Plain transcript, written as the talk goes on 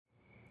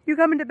You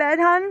coming to bed,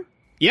 hon?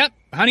 Yep,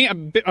 honey,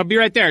 I'll be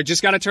right there.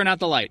 Just gotta turn out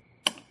the light.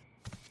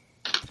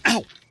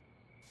 Ow!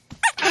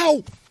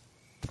 Ow!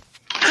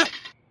 Ow!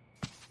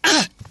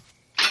 Ah!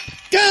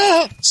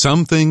 Ah!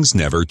 Some things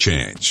never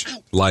change.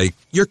 Like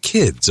your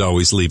kids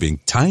always leaving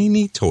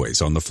tiny toys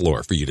on the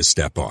floor for you to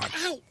step on.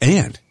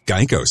 And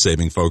Geico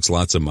saving folks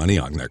lots of money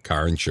on their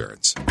car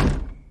insurance.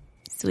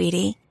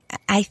 Sweetie,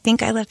 I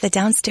think I left the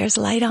downstairs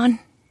light on.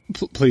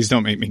 Please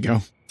don't make me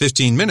go.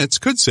 15 minutes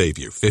could save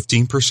you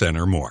 15%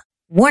 or more.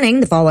 Warning,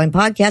 the following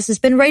podcast has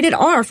been rated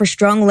R for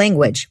strong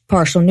language,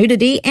 partial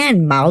nudity,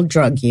 and mild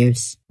drug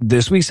use.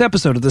 This week's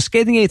episode of The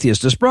Scathing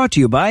Atheist is brought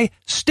to you by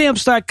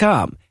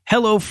Stamps.com,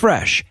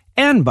 HelloFresh,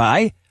 and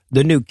by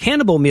the new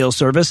cannibal meal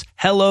service,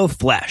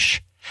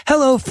 HelloFlesh.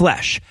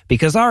 HelloFlesh,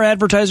 because our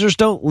advertisers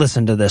don't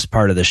listen to this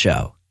part of the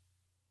show.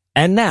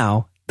 And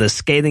now, The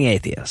Scathing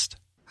Atheist.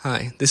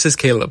 Hi, this is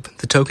Caleb,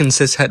 the token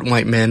cishet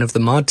white man of the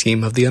mod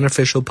team of the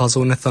unofficial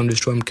Puzzle in a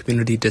Thunderstorm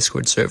community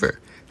Discord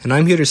server. And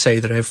I'm here to say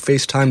that I've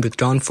FaceTimed with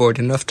Don Ford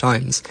enough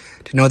times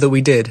to know that we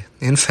did,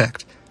 in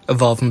fact,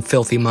 evolve from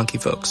filthy monkey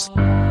folks.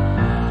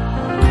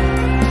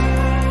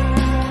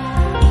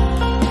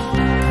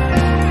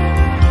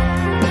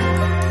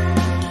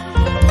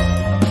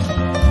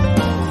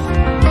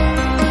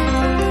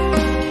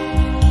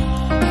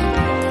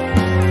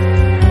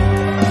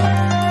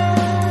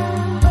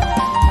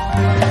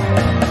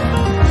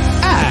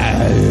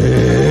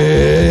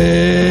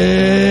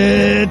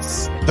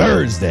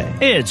 Thursday.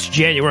 It's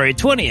January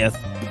 20th.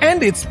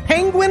 And it's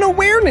Penguin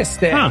Awareness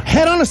Day. Huh.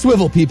 Head on a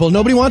swivel, people.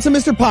 Nobody wants a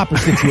Mr. Popper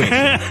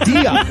situation.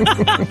 D-up.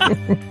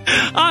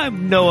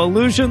 I'm Noah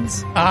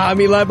Lugeons.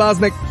 I'm Eli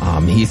Bosnick.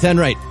 I'm Heath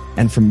Enright.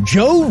 And from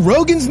Joe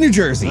Rogan's New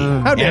Jersey,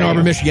 Ann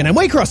Arbor, Michigan, and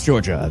Waycross,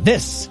 Georgia,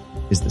 this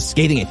is The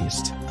Scathing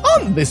Atheist.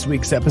 On this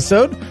week's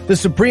episode, the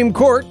Supreme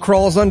Court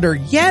crawls under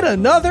yet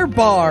another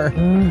bar.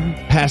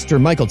 Pastor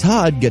Michael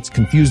Todd gets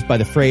confused by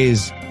the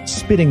phrase,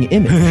 spitting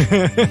image.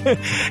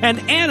 And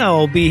Anna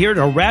will be here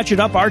to ratchet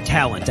up our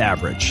talent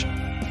average.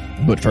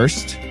 But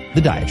first,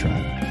 the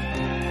diatribe.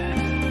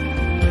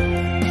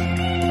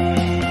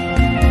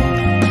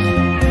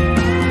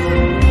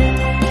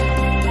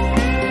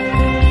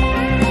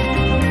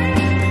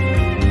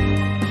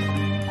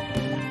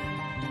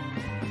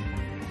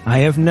 I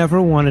have never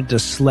wanted to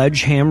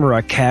sledgehammer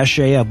a cache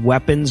of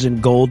weapons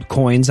and gold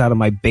coins out of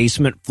my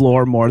basement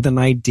floor more than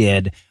I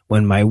did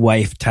when my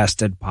wife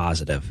tested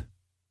positive.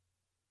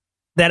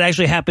 That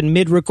actually happened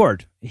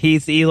mid-record.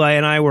 Heath, Eli,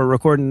 and I were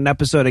recording an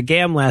episode of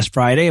GAM last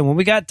Friday, and when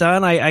we got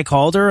done, I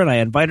called her and I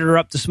invited her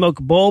up to smoke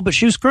a bowl, but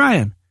she was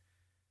crying.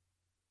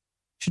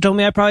 She told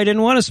me I probably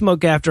didn't want to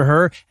smoke after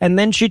her, and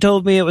then she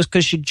told me it was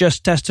because she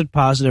just tested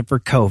positive for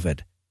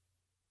COVID.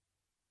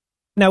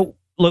 Now,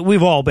 look,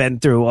 we've all been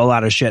through a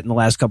lot of shit in the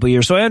last couple of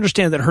years, so I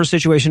understand that her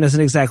situation isn't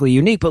exactly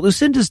unique, but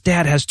Lucinda's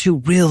dad has 2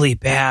 really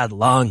bad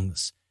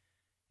lungs.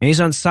 And he's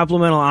on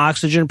supplemental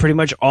oxygen pretty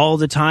much all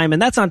the time,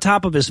 and that's on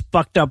top of his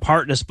fucked up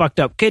heart and his fucked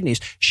up kidneys.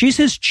 She's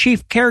his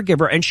chief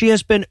caregiver, and she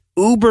has been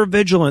uber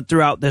vigilant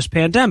throughout this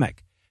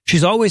pandemic.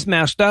 She's always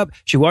masked up.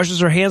 She washes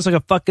her hands like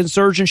a fucking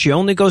surgeon. She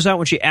only goes out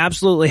when she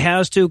absolutely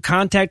has to.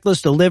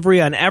 Contactless delivery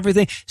on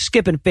everything.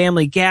 Skipping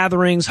family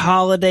gatherings,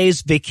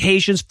 holidays,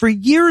 vacations for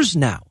years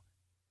now.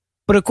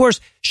 But of course,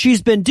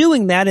 she's been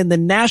doing that in the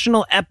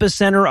national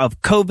epicenter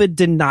of COVID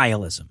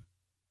denialism.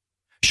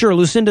 Sure,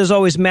 Lucinda's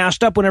always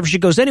masked up whenever she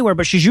goes anywhere,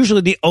 but she's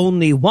usually the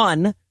only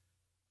one.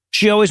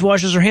 She always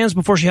washes her hands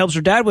before she helps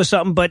her dad with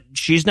something, but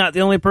she's not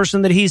the only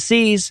person that he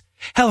sees.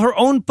 Hell, her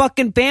own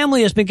fucking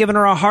family has been giving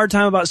her a hard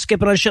time about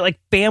skipping on shit like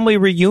family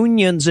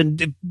reunions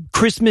and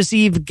Christmas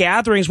Eve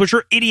gatherings, which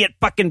her idiot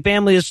fucking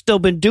family has still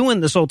been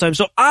doing this whole time.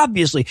 So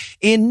obviously,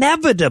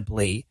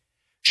 inevitably,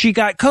 she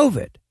got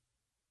COVID.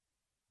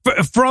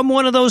 From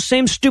one of those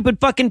same stupid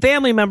fucking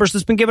family members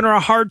that's been giving her a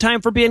hard time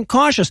for being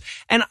cautious.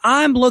 And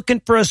I'm looking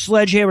for a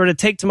sledgehammer to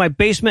take to my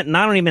basement, and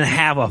I don't even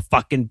have a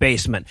fucking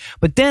basement.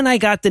 But then I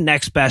got the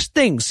next best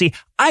thing. See,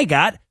 I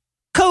got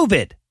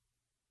COVID.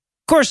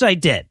 Of course I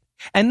did.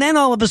 And then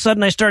all of a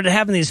sudden I started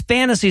having these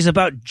fantasies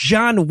about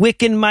John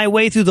Wicking my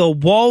way through the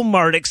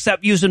Walmart,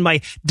 except using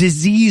my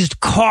diseased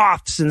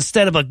coughs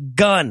instead of a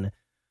gun.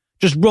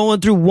 Just rolling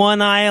through one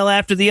aisle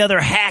after the other,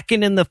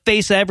 hacking in the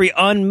face of every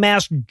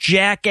unmasked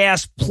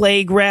jackass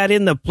plague rat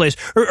in the place.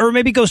 Or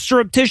maybe go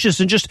surreptitious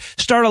and just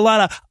start a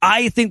lot of,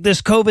 I think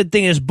this COVID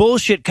thing is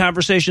bullshit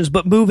conversations,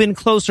 but move in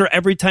closer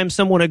every time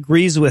someone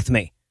agrees with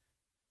me.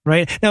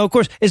 Right? Now, of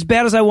course, as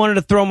bad as I wanted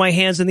to throw my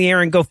hands in the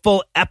air and go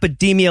full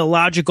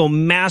epidemiological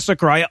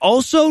massacre, I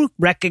also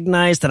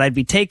recognized that I'd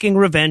be taking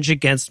revenge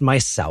against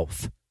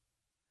myself.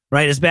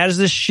 Right? As bad as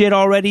this shit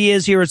already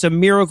is here, it's a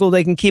miracle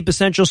they can keep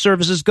essential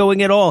services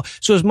going at all.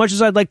 So as much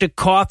as I'd like to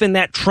cough in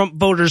that Trump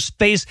voter's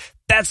face,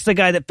 that's the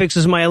guy that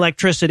fixes my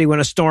electricity when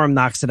a storm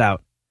knocks it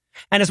out.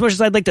 And as much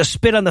as I'd like to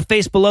spit on the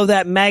face below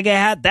that MAGA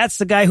hat, that's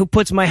the guy who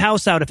puts my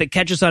house out if it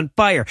catches on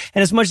fire.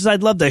 And as much as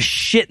I'd love to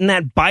shit in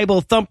that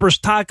Bible thumper's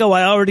taco,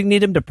 I already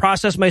need him to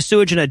process my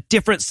sewage in a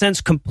different sense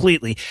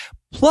completely.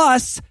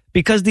 Plus,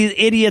 because these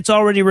idiots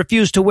already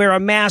refuse to wear a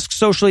mask,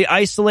 socially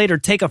isolate, or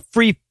take a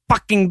free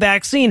fucking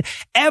vaccine,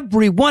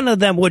 every one of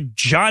them would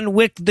John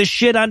Wick the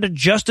shit onto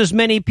just as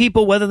many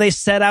people, whether they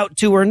set out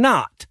to or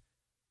not.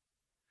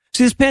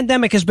 See, this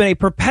pandemic has been a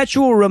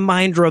perpetual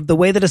reminder of the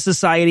way that a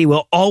society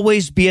will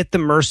always be at the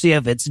mercy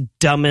of its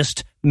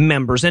dumbest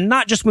members, and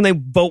not just when they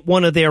vote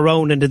one of their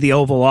own into the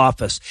Oval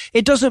Office.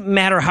 It doesn't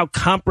matter how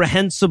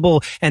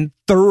comprehensible and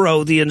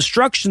thorough the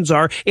instructions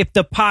are if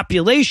the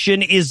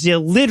population is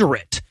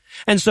illiterate.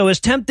 And so as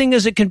tempting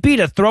as it can be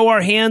to throw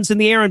our hands in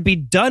the air and be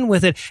done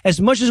with it,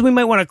 as much as we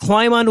might want to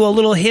climb onto a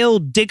little hill,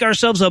 dig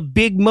ourselves a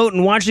big moat,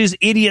 and watch these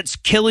idiots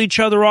kill each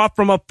other off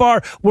from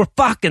afar, we're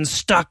fucking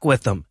stuck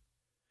with them.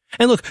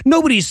 And look,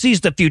 nobody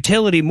sees the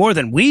futility more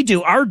than we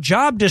do. Our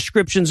job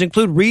descriptions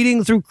include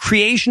reading through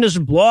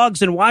creationist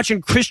blogs and watching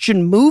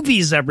Christian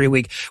movies every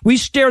week. We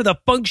stare the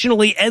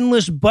functionally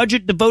endless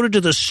budget devoted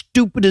to the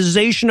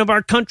stupidization of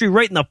our country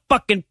right in the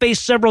fucking face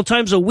several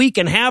times a week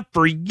and have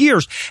for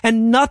years.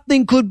 And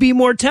nothing could be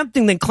more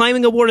tempting than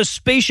climbing aboard a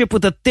spaceship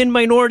with a thin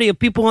minority of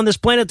people on this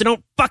planet that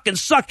don't fucking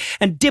suck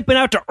and dipping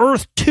out to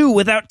Earth 2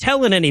 without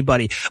telling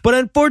anybody. But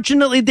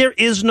unfortunately, there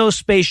is no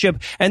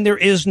spaceship and there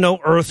is no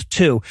Earth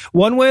 2.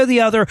 One way or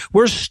the other,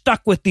 we're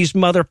stuck with these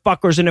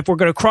motherfuckers, and if we're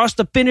going to cross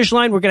the finish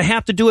line, we're going to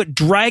have to do it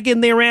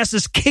dragging their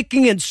asses,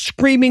 kicking and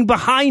screaming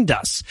behind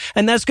us.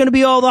 And that's going to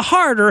be all the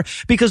harder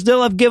because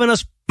they'll have given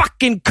us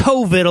fucking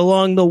COVID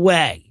along the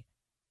way.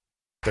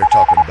 They're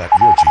talking about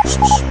your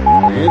Jesus.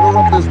 We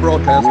interrupt this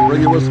broadcast to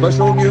bring you a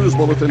special news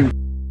bulletin.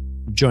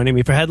 Joining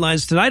me for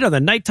headlines tonight are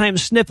the nighttime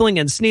sniffling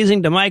and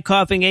sneezing to my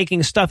coughing,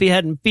 aching, stuffy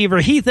head and fever,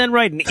 Heath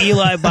Enright and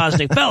Eli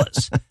Bosnick.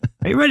 Fellas,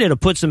 are you ready to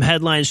put some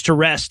headlines to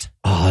rest?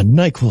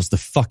 NyQuil's the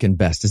fucking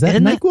best. Is that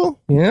NyQuil?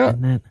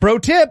 Yeah. Pro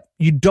tip,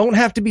 you don't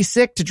have to be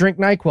sick to drink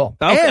NyQuil.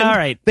 Okay, and all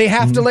right. They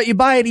have to let you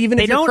buy it even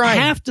if you're crying. They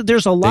don't have to.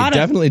 There's a lot They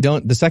definitely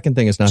don't. The second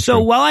thing is not So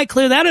true. while I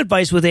clear that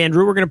advice with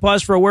Andrew, we're going to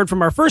pause for a word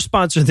from our first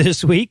sponsor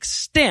this week,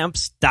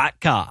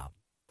 Stamps.com.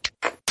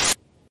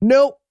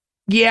 Nope.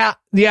 Yeah,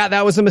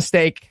 that was a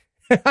mistake.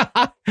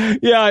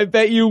 Yeah, I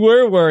bet you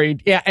were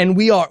worried. Yeah, and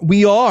we are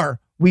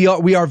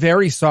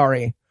very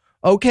sorry.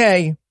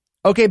 Okay,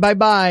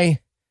 bye-bye.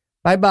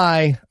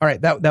 Bye-bye. All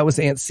right, that was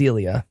Aunt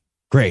Celia.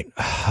 Great.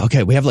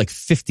 Okay, we have like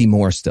 50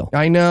 more still.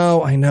 I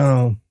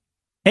know.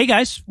 Hey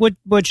guys,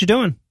 what you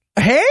doing?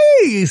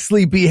 Hey,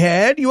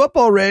 sleepyhead, you up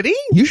already?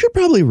 You should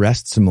probably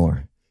rest some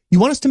more. You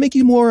want us to make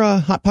you more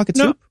Hot Pocket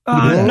soup?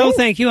 No,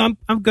 thank you.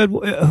 I'm good.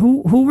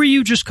 Who were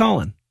you just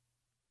calling?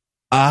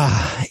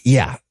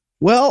 Yeah.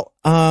 Well,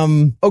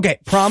 okay,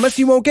 promise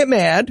you won't get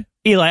mad.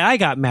 Eli, I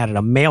got mad at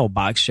a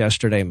mailbox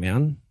yesterday,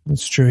 man.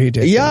 That's true, he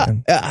did. Yeah,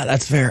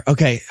 that's fair.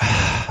 Okay.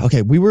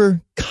 Okay, we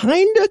were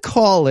kind of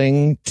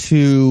calling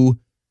to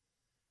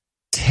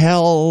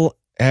tell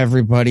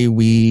everybody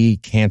we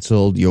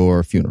canceled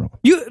your funeral.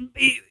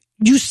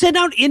 You sent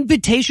out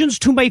invitations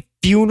to my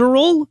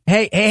funeral?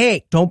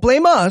 Hey, don't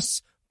blame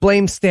us.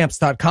 Blame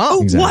Stamps.com.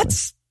 Oh, Exactly.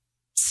 What's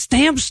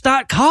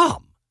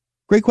Stamps.com?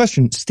 Great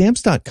question.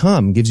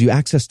 Stamps.com gives you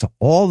access to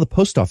all the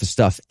post office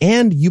stuff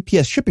and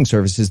UPS shipping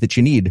services that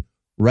you need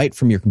right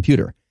from your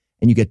computer.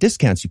 And you get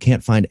discounts you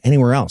can't find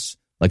anywhere else,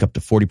 like up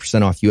to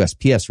 40% off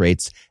USPS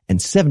rates and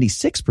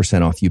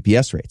 76% off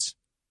UPS rates.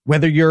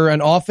 Whether you're an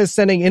office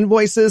sending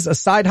invoices, a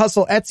side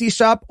hustle Etsy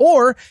shop,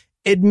 or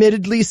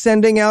admittedly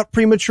sending out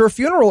premature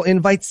funeral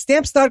invites,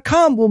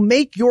 Stamps.com will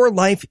make your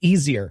life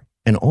easier.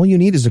 And all you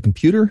need is a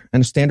computer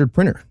and a standard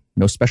printer.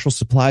 No special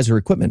supplies or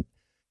equipment.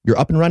 You're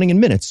up and running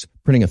in minutes,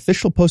 printing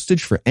official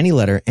postage for any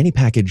letter, any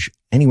package,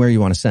 anywhere you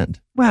want to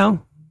send.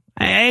 Well,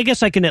 I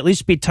guess I can at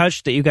least be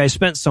touched that you guys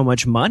spent so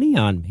much money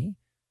on me.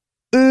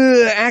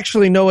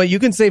 Actually, Noah, you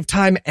can save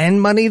time and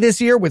money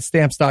this year with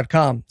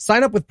Stamps.com.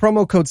 Sign up with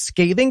promo code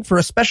SCATHING for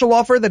a special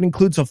offer that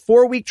includes a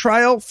 4-week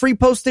trial, free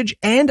postage,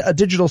 and a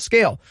digital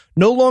scale.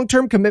 No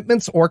long-term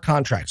commitments or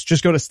contracts.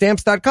 Just go to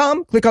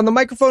Stamps.com, click on the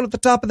microphone at the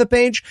top of the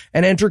page,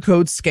 and enter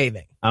code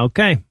SCATHING.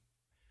 Okay.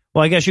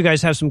 Well, I guess you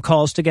guys have some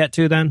calls to get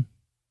to then.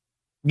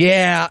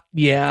 Yeah.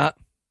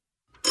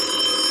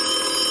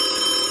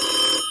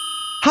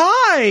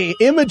 Hi,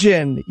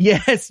 Imogen.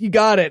 Yes, you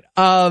got it.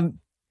 I'll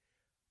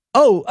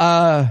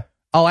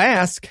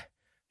ask.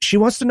 She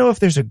wants to know if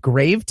there's a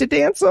grave to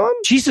dance on.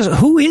 Jesus,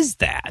 who is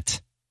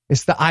that?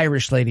 It's the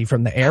Irish lady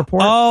from the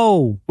airport.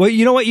 Oh, well,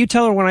 you know what? You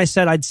tell her when I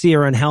said I'd see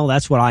her in hell.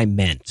 That's what I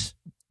meant.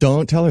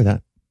 Don't tell her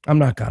that. I'm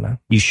not gonna.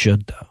 You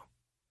should, though.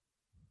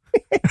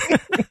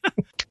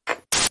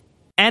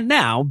 And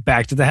now,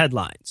 back to the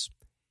headlines.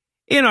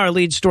 In our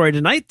lead story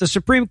tonight, the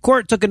Supreme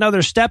Court took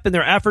another step in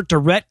their effort to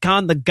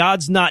retcon the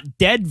God's Not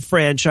Dead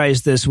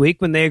franchise this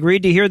week when they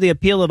agreed to hear the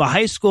appeal of a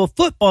high school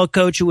football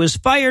coach who was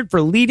fired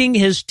for leading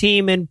his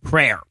team in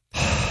prayer.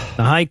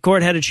 The High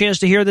Court had a chance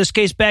to hear this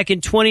case back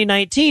in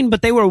 2019,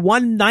 but they were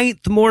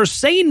 1/9 more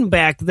sane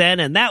back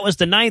then, and that was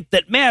the 9th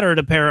that mattered,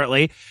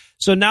 apparently.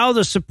 So now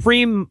the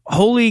Supreme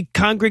Holy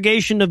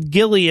Congregation of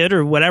Gilead,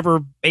 or whatever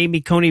Amy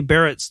Coney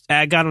Barrett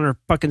got on her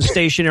fucking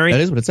stationery.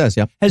 That is what it says,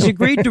 yeah. Has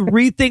agreed to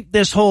rethink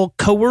this whole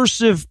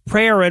coercive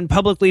prayer and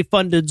publicly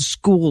funded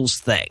schools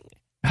thing.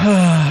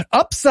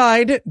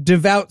 Upside,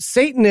 devout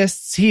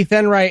Satanists Heath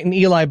Enright and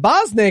Eli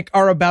Bosnick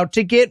are about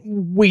to get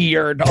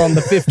weird on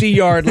the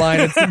 50-yard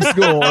line at some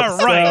schools.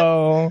 Right.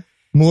 So.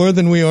 More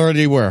than we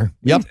already were.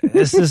 Yep.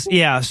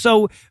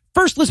 So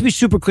first, let's be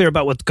super clear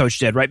about what the coach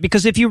did, right?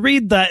 Because if you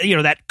read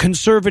that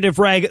conservative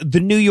rag, the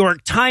New York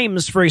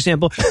Times, for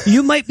example,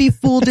 you might be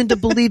fooled into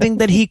believing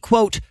that he,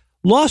 quote,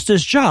 lost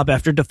his job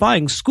after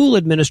defying school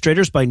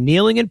administrators by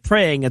kneeling and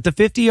praying at the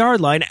 50-yard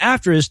line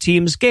after his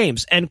team's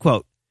games, end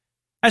quote.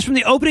 That's from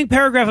the opening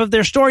paragraph of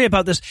their story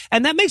about this.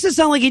 And that makes it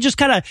sound like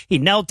he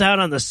knelt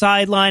down on the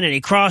sideline and he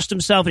crossed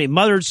himself and he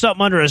muttered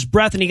something under his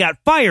breath and he got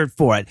fired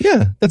for it.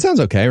 Yeah, that sounds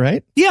okay,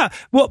 right? Yeah.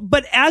 Well,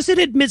 but as it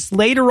admits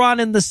later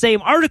on in the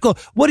same article,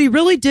 what he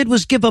really did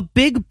was give a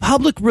big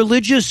public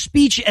religious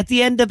speech at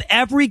the end of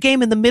every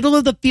game in the middle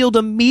of the field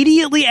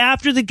immediately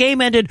after the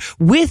game ended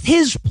with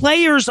his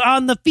players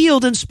on the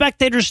field and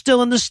spectators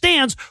still in the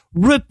stands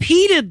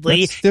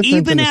repeatedly,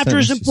 even after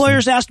his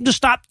employers asked him to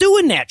stop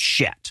doing that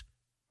shit.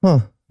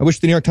 Huh. I wish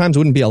the New York Times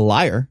wouldn't be a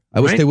liar. I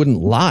wish they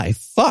wouldn't lie.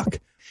 Fuck.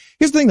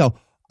 Here's the thing, though.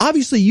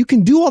 Obviously, you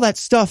can do all that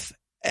stuff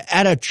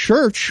at a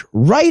church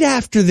right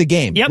after the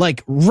game. Yep.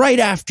 Like right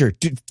after.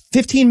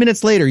 15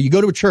 minutes later, you go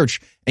to a church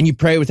and you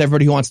pray with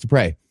everybody who wants to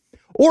pray.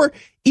 Or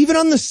even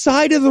on the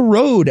side of the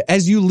road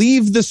as you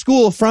leave the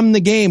school from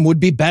the game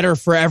would be better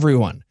for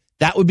everyone.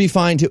 That would be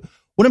fine, too.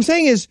 What I'm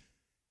saying is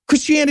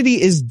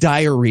Christianity is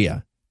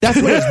diarrhea. That's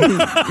what it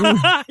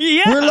is.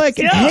 Yes, we're like,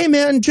 hey,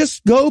 man,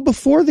 just go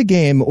before the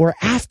game or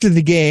after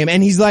the game.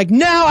 And he's like,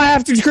 now I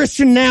have to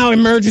Christian now.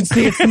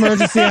 Emergency. It's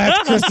emergency. I have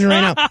to Christian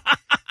right now.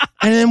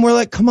 And then we're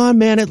like, come on,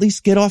 man, at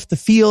least get off the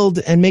field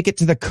and make it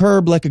to the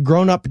curb like a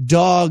grown-up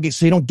dog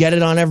so you don't get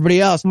it on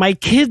everybody else. My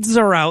kids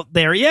are out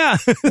there. Yeah.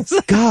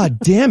 God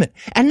damn it.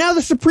 And now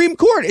the Supreme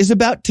Court is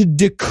about to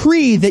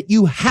decree that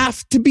you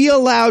have to be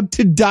allowed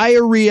to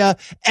diarrhea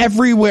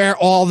everywhere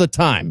all the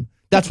time.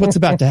 That's what's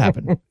about to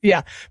happen.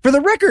 Yeah. For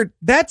the record,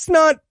 that's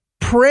not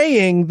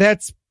praying,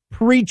 that's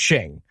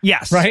preaching.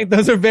 Yes. Right?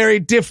 Those are very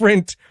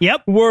different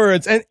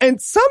words.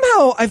 And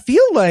somehow I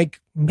feel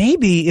like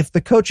maybe if the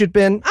coach had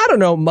been, I don't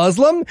know,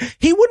 Muslim,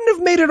 he wouldn't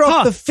have made it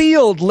off the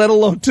field, let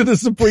alone to the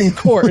Supreme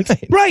Court.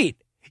 Right.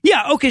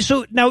 Yeah. Okay.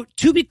 So now,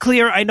 to be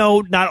clear, I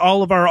know not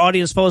all of our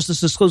audience follows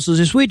this as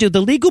closely as we do.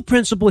 The legal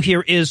principle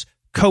here is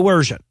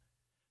coercion.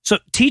 So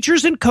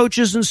teachers and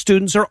coaches and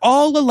students are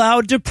all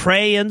allowed to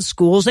pray in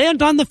schools and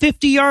on the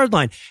 50-yard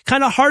line.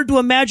 Kind of hard to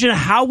imagine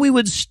how we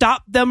would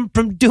stop them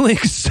from doing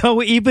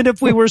so, even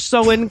if we were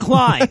so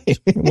inclined.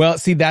 Well,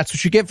 see, that's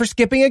what you get for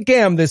skipping a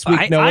gam this week.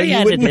 I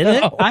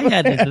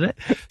edited it.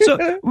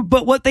 So,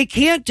 but what they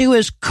can't do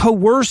is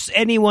coerce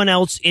anyone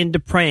else into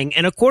praying.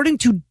 And according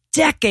to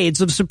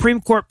decades of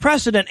Supreme Court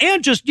precedent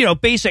and just,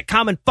 basic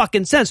common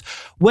fucking sense,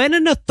 when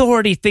an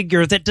authority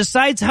figure that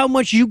decides how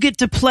much you get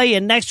to play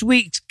in next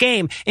week's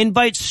game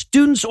invites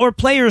students or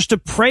players to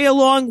pray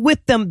along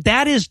with them,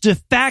 that is de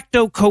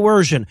facto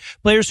coercion.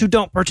 Players who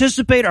don't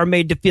participate are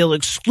made to feel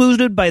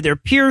excluded by their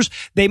peers.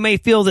 They may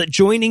feel that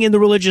joining in the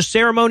religious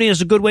ceremony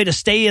is a good way to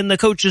stay in the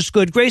coach's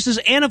good graces.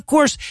 And of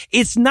course,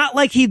 it's not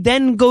like he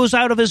then goes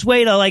out of his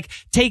way to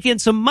take in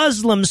some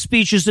Muslim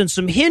speeches and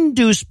some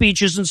Hindu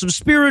speeches and some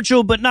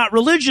spiritual but not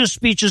religious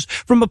speeches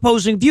from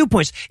opposing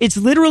viewpoints. It's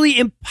literally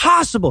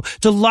impossible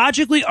to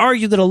logically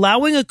argue that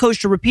allowing a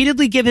coach to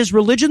repeatedly give his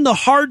religion the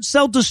hard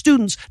sell to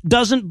students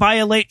doesn't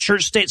violate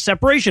church-state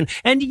separation.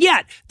 And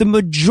yet, the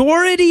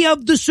majority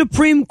of the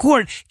Supreme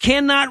Court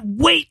cannot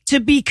wait to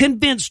be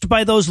convinced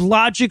by those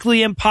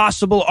logically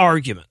impossible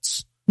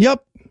arguments.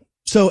 Yep.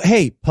 So,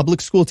 hey,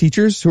 public school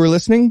teachers who are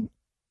listening,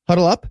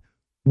 huddle up.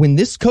 When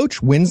this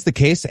coach wins the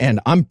case, and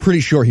I'm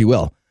pretty sure he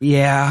will.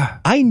 Yeah.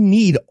 I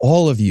need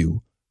all of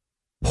you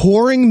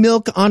pouring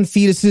milk on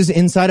fetuses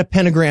inside a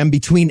pentagram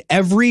between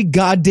every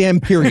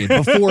goddamn period,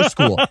 before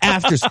school,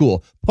 after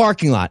school,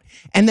 parking lot,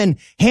 and then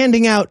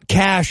handing out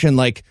cash and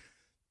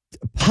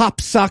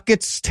pop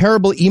sockets,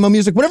 terrible emo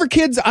music, whatever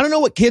kids, I don't know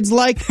what kids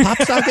like, pop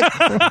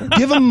socket,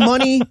 give them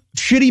money,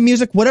 shitty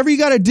music, whatever you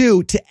got to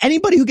do to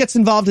anybody who gets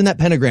involved in that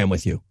pentagram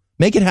with you.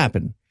 Make it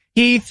happen.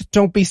 Heath,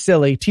 don't be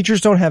silly.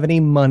 Teachers don't have any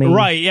money.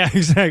 Right. Yeah,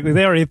 exactly.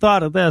 They already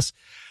thought of this.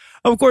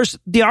 Of course,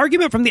 the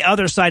argument from the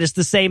other side is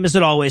the same as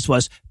it always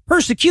was.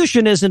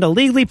 Persecution isn't a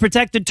legally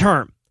protected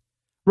term,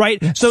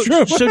 right? So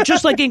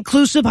just like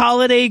inclusive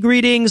holiday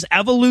greetings,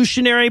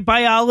 evolutionary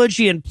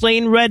biology, and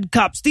plain red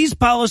cups, these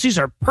policies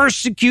are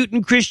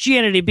persecuting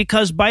Christianity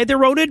because by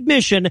their own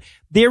admission,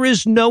 there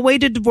is no way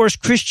to divorce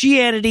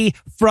Christianity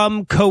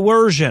from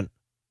coercion.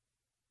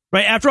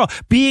 Right? After all,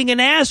 being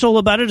an asshole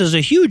about it is a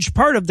huge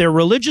part of their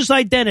religious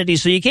identity,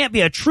 so you can't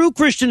be a true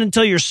Christian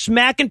until you're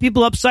smacking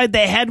people upside the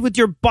head with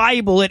your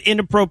Bible at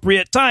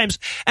inappropriate times,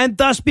 and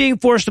thus being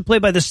forced to play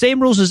by the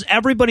same rules as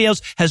everybody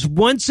else has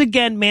once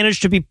again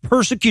managed to be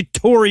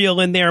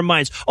persecutorial in their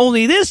minds.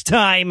 Only this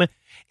time,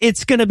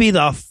 it's going to be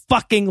the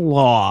fucking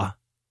law.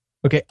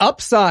 Okay,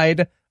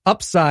 upside,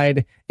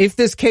 if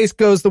this case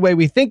goes the way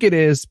we think it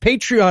is,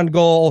 Patreon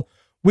goal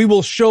we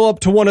will show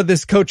up to one of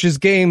this coach's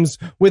games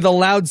with a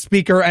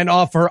loudspeaker and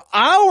offer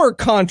our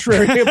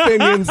contrary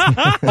opinions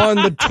on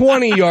the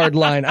 20-yard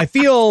line. I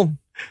feel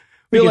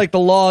like the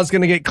law is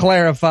going to get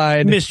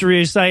clarified.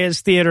 Mystery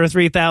Science Theater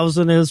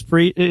 3000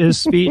 is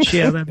speech.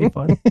 Yeah, that'd be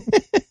fun.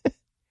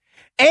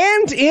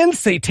 And in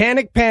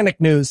satanic panic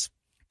news,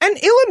 an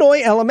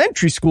Illinois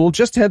elementary school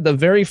just had the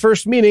very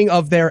first meeting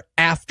of their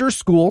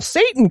after-school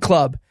Satan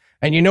Club.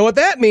 And you know what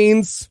that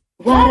means?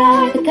 What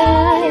are the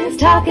guys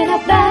talking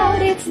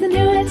about? It's the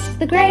newest,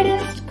 the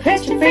greatest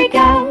Christian freak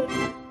out.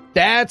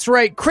 That's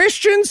right.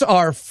 Christians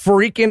are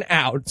freaking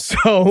out.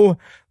 So,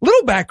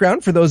 little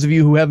background for those of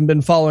you who haven't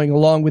been following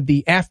along with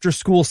the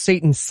after-school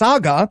Satan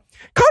saga.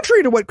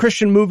 Contrary to what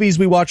Christian movies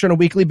we watch on a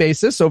weekly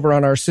basis over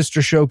on our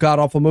sister show, God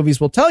Awful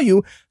Movies, will tell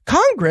you,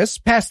 Congress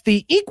passed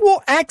the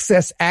Equal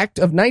Access Act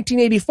of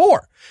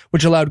 1984,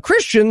 which allowed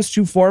Christians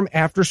to form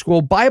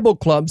after-school Bible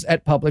clubs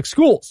at public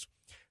schools.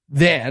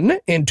 Then,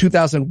 in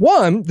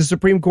 2001, the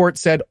Supreme Court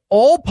said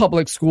all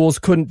public schools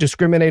couldn't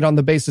discriminate on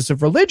the basis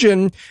of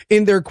religion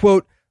in their,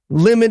 quote,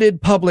 limited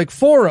public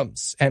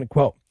forums, end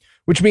quote,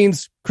 which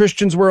means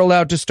Christians were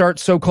allowed to start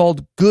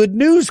so-called good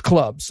news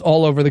clubs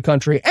all over the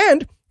country.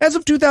 And as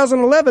of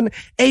 2011,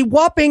 a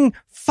whopping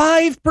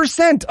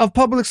 5% of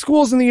public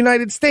schools in the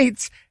United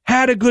States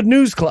had a good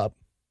news club.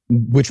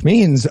 Which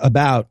means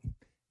about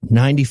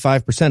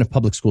 95% of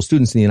public school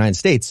students in the United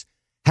States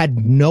had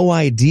no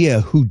idea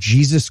who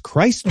Jesus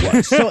Christ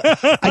was. So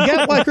I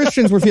get why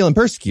Christians were feeling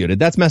persecuted.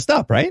 That's messed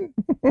up, right?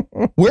 Where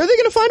are they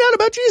going to find out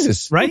about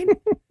Jesus? Right?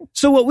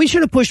 So what we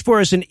should have pushed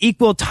for is an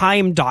equal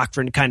time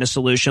doctrine kind of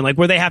solution, like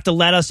where they have to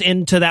let us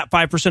into that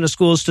 5% of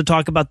schools to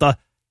talk about the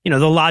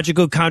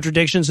logical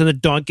contradictions in the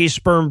donkey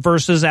sperm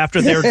verses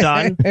after they're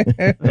done.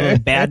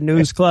 Bad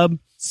news club.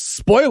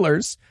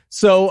 Spoilers.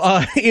 So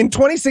in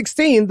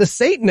 2016, the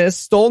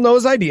Satanists stole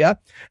Noah's idea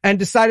and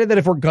decided that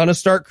if we're going to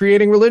start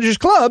creating religious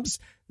clubs,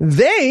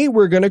 they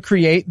were going to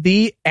create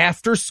the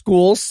After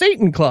School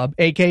Satan Club,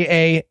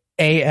 a.k.a.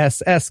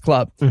 ASS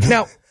Club.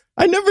 Now,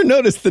 I never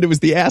noticed that it was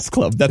the ass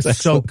club. That's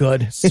so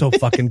good. So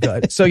fucking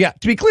good. So yeah,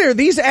 to be clear,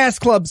 these ass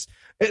clubs,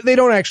 they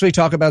don't actually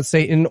talk about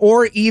Satan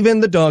or even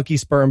the donkey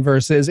sperm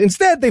verses.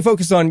 Instead, they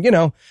focus on,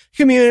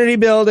 community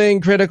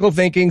building, critical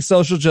thinking,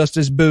 social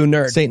justice, boo,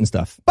 nerd. Satan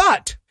stuff.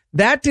 But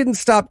that didn't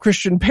stop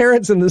Christian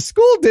parents in the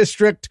school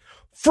district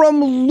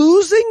from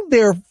losing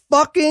their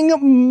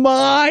fucking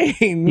minds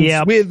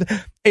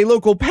with a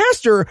local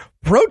pastor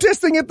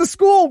protesting at the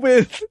school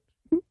with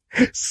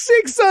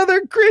 6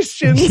 other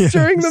Christians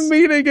during the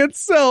meeting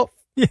itself.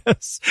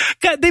 Yes.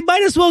 God, they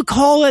might as well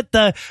call it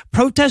the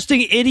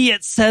Protesting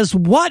Idiot Says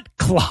What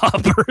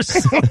Club or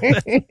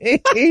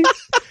something.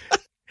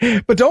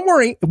 But don't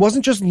worry, it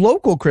wasn't just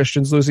local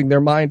Christians losing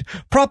their mind.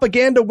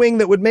 Propaganda wing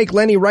that would make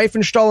Leni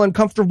Riefenstahl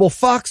uncomfortable,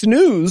 Fox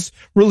News,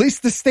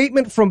 released the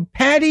statement from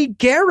Patty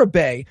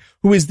Garibay,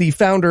 who is the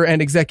founder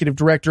and executive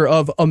director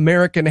of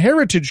American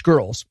Heritage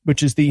Girls,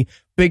 which is the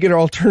bigot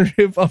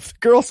alternative of the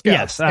Girl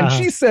Scouts. Yes, and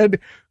she said,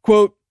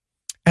 quote,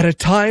 at a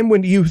time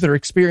when youth are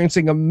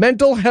experiencing a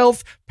mental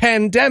health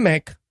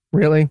pandemic.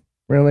 Really,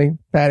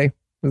 Patty?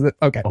 Is it?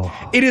 Okay.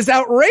 It is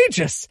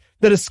outrageous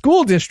that a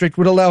school district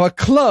would allow a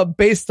club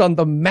based on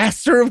the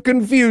Master of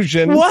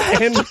Confusion.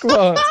 What? End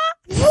quote.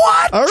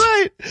 What? All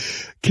right.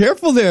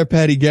 Careful there,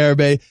 Patty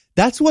Garibay.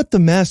 That's what the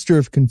Master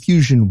of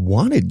Confusion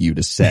wanted you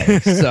to say.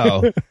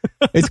 So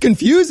it's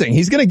confusing.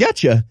 He's going to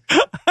get you.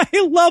 I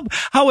love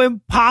how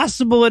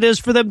impossible it is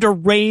for them to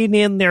rein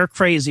in their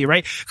crazy,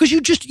 right? Because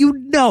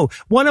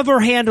one of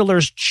our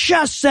handlers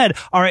just said,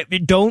 all right,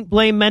 don't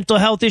blame mental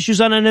health issues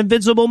on an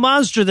invisible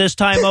monster this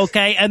time,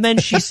 okay? And then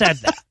she said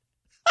that.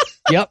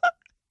 Yep.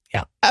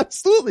 Yeah,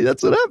 absolutely.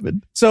 That's what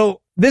happened. So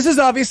this is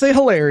obviously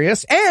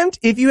hilarious. And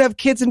if you have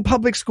kids in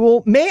public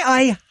school, may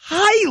I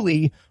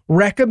highly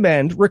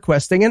recommend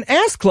requesting an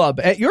ass club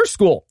at your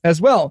school as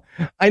well.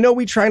 I know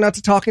we try not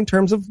to talk in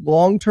terms of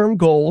long-term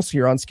goals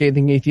here on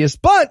Scathing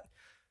Atheist, but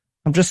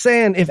I'm just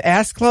saying, if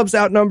ass clubs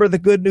outnumber the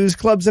good news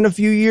clubs in a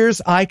few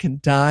years, I can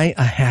die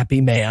a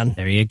happy man.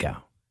 There you go.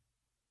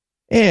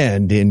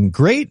 And in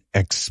great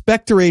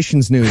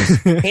expectorations news,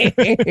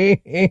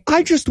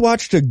 I just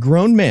watched a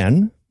grown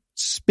man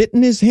spit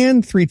in his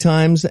hand 3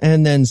 times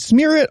and then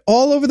smear it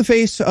all over the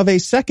face of a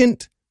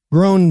second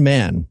grown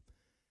man.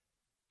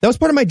 That was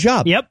part of my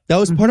job. Yep. That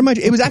was part of my,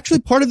 it was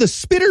actually part of the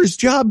spitter's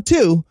job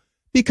too,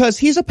 because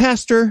he's a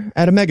pastor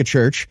at a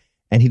megachurch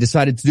and he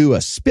decided to do a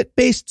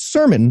spit-based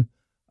sermon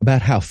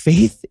about how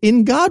faith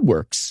in God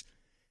works.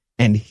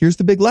 And here's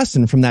the big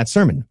lesson from that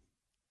sermon.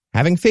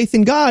 Having faith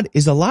in God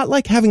is a lot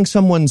like having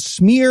someone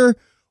smear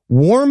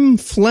warm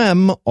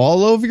phlegm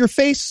all over your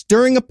face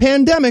during a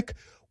pandemic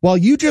while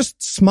you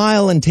just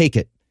smile and take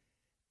it.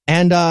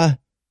 And,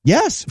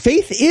 yes,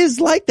 faith is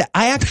like that.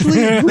 I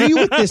actually agree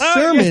with this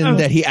sermon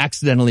that he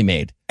accidentally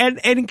made. And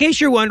in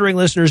case you're wondering,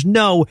 listeners,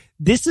 no,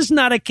 this is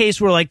not a case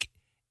where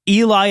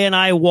Eli and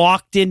I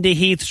walked into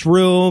Heath's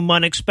room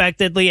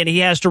unexpectedly, and he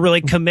has to really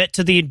commit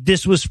to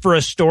this was for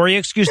a story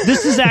excuse.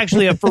 This is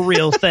actually a for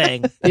real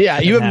thing. Yeah,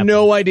 you have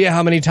no idea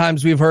how many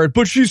times we've heard,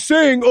 but she's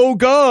saying, oh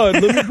God,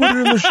 let me put her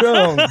in the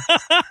show.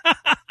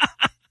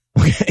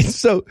 Okay,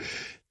 so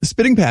the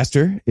spitting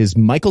pastor is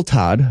Michael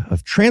Todd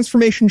of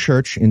Transformation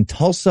Church in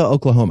Tulsa,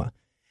 Oklahoma.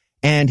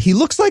 And he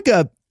looks like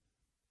a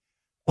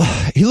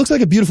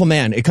beautiful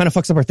man. It kind of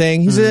fucks up our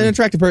thing. He's an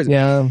attractive person.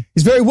 Yeah.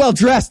 He's very well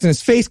dressed and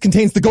his face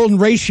contains the golden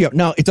ratio.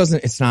 No, it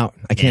doesn't. It's not.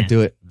 I can't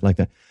do it like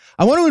that.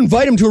 I want to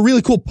invite him to a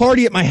really cool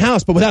party at my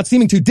house, but without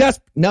seeming too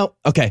desperate. No.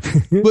 Okay.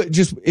 But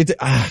just, he's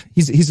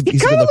a good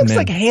looking man. Looks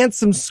like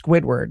handsome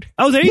Squidward.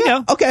 Oh, there you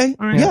go. Okay.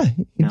 Right. Yeah,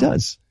 he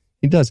does.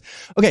 He does.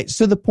 Okay.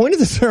 So the point of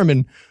the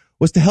sermon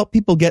was to help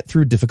people get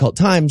through difficult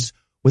times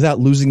without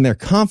losing their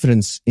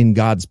confidence in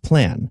God's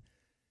plan.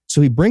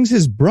 So he brings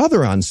his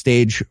brother on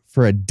stage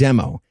for a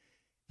demo.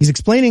 He's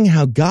explaining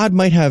how God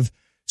might have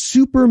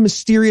super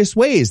mysterious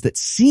ways that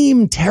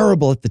seem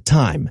terrible at the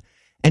time.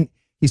 And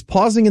he's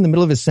pausing in the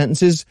middle of his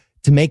sentences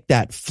to make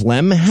that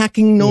phlegm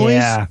hacking noise.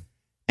 Yeah.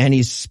 And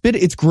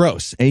it's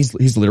gross. And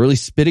he's literally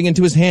spitting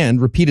into his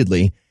hand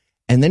repeatedly.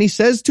 And then he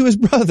says to his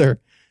brother,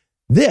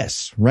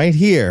 this right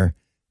here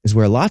is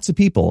where lots of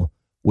people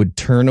would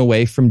turn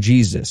away from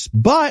Jesus.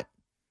 But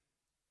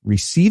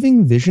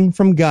receiving vision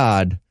from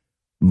God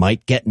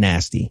might get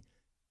nasty.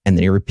 And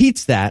then he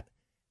repeats that.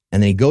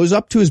 And then he goes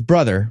up to his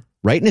brother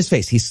right in his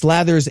face. He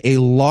slathers a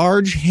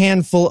large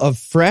handful of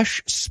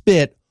fresh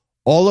spit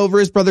all over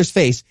his brother's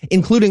face,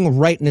 including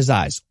right in his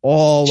eyes,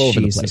 all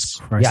over the place.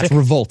 Christ. Yeah, it's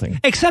revolting.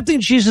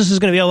 Accepting Jesus is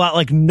going to be a lot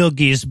like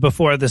noogies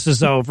before this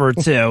is over,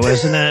 too,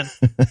 isn't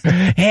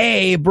it?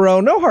 Hey,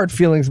 bro, no hard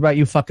feelings about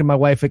you fucking my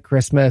wife at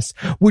Christmas.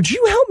 Would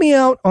you help me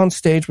out on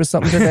stage with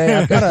something today?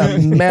 I've got a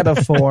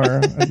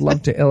metaphor I'd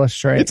love to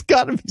illustrate. It's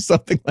got to be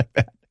something like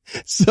that.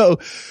 So,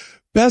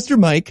 Pastor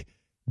Mike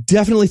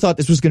definitely thought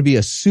this was going to be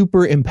a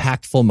super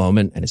impactful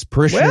moment, and his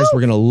parishioners were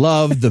going to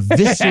love the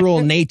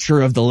visceral nature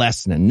of the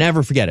lesson and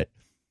never forget it.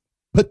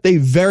 But they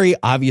very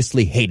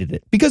obviously hated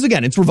it because,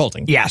 again, it's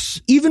revolting.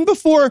 Yes. Even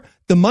before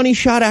the money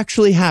shot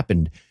actually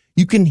happened,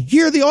 you can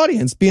hear the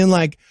audience being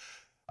like,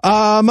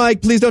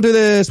 Mike, please don't do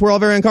this. We're all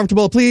very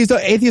uncomfortable. Please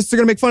don't. Atheists are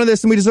going to make fun of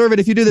this and we deserve it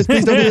if you do this.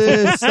 Please don't do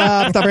this.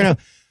 Stop right now.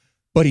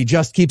 But he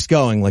just keeps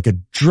going like a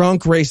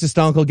drunk racist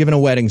uncle giving a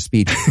wedding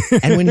speech.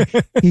 And when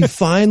he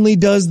finally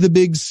does the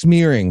big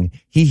smearing,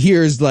 he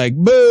hears like,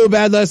 boo,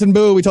 bad lesson,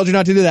 boo. We told you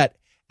not to do that.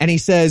 And he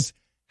says,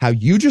 how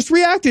you just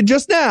reacted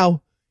just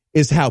now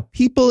is how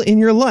people in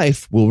your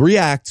life will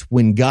react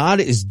when God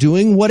is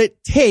doing what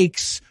it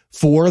takes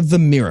for the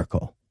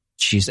miracle.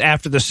 Jeez,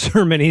 after the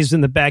sermon, he's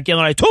in the back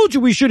yelling, I told you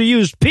we should have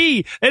used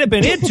pee. They'd have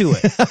been into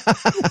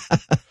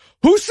it.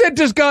 Who said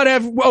does God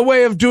have a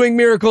way of doing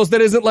miracles that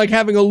isn't like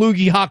having a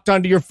loogie hocked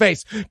onto your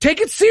face? Take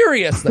it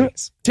seriously.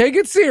 Take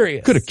it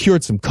serious. Could have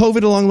cured some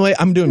COVID along the way.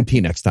 I'm doing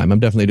pee next time.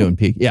 I'm definitely doing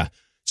pee. Yeah.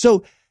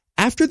 So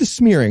after the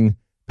smearing,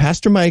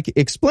 Pastor Mike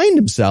explained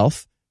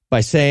himself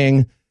by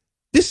saying,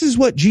 this is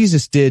what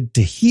Jesus did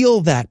to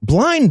heal that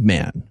blind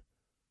man,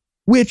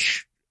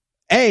 which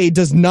A,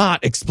 does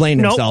not explain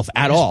himself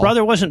at all. His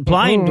brother wasn't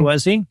blind,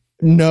 was he?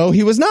 No,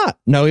 he was not.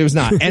 No, he was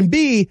not. And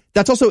B,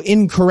 that's also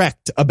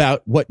incorrect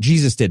about what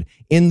Jesus did.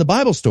 In the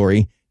Bible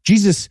story,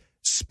 Jesus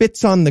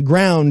spits on the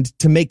ground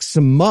to make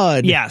some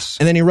mud. Yes.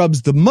 And then he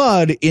rubs the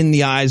mud in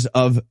the eyes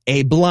of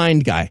a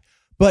blind guy.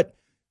 But,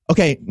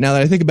 okay, now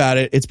that I think about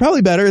it, it's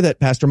probably better that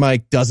Pastor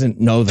Mike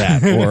doesn't know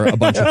that or a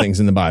bunch of things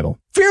in the Bible.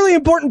 Fairly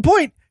important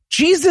point.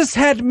 Jesus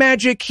had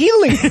magic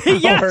healing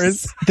powers.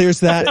 Yes.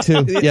 There's that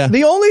too. Yeah.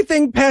 The only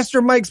thing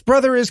Pastor Mike's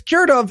brother is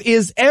cured of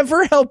is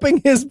ever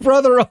helping his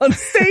brother on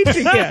stage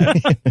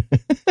again.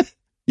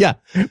 Yeah.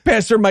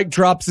 Pastor Mike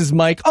drops his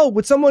mic. Oh,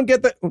 would someone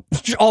get the...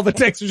 All the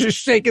texts are just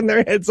shaking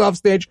their heads off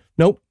stage.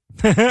 Nope.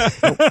 Get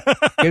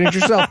it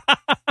yourself.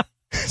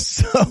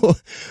 So,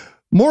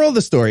 moral of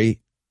the story,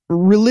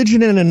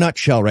 religion in a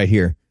nutshell right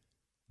here.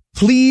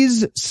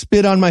 Please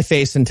spit on my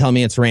face and tell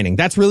me it's raining.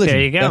 That's religion.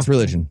 There you go. That's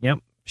religion. Yep.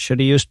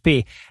 Should have used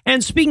pee.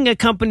 And speaking of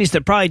companies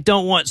that probably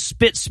don't want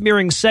spit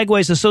smearing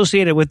segues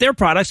associated with their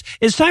products,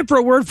 it's time for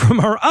a word from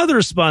our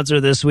other sponsor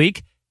this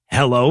week,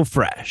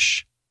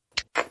 HelloFresh.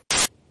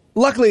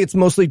 Luckily, it's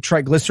mostly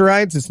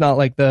triglycerides. It's not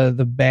like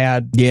the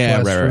bad. Yeah,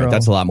 right.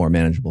 That's a lot more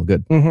manageable.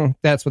 Good. Mm-hmm.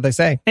 That's what they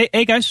say.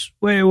 Hey guys,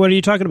 wait, what are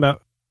you talking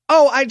about?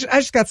 Oh, I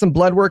just got some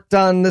blood work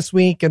done this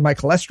week, and my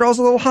cholesterol's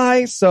a little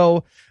high.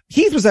 So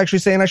Heath was actually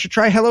saying I should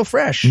try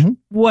HelloFresh. Mm-hmm.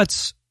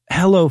 What's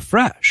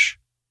HelloFresh?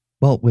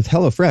 Well, with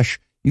HelloFresh,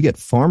 you get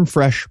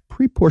farm-fresh,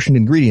 pre-portioned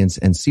ingredients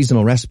and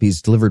seasonal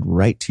recipes delivered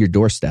right to your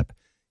doorstep.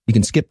 You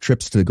can skip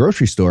trips to the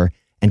grocery store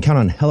and count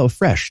on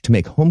HelloFresh to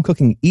make home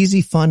cooking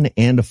easy, fun,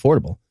 and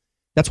affordable.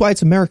 That's why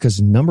it's America's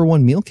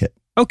 #1 meal kit.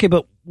 Okay,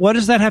 but what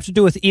does that have to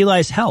do with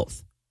Eli's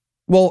health?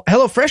 Well,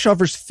 HelloFresh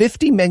offers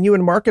 50 menu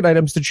and market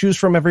items to choose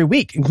from every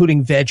week,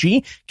 including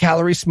veggie,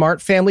 calorie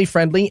smart, family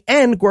friendly,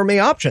 and gourmet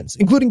options,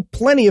 including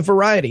plenty of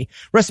variety.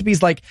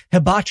 Recipes like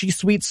hibachi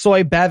sweet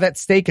soy bavette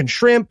steak and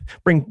shrimp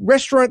bring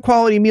restaurant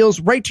quality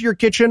meals right to your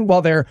kitchen,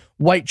 while their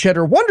white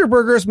cheddar Wonder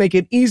Burgers make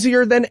it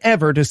easier than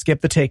ever to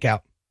skip the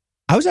takeout.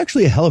 I was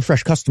actually a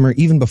HelloFresh customer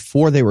even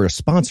before they were a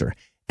sponsor,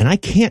 and I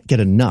can't get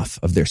enough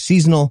of their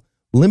seasonal,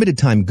 limited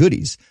time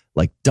goodies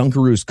like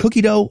Dunkaroos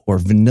cookie dough or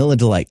Vanilla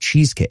Delight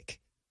cheesecake.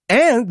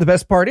 And the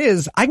best part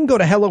is, I can go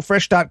to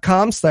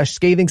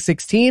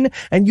HelloFresh.com/scathing16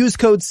 and use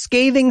code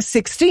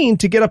scathing16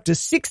 to get up to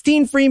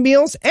 16 free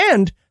meals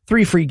and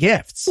 3 free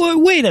gifts.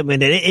 Well, wait a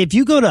minute. If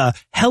you go to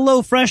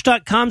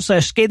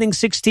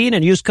HelloFresh.com/scathing16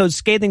 and use code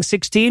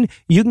scathing16,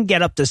 you can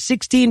get up to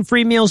 16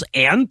 free meals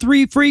and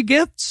 3 free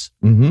gifts?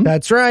 Mm-hmm.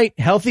 That's right.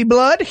 Healthy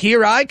blood,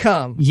 here I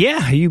come.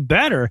 Yeah, you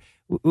better.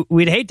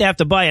 We'd hate to have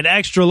to buy an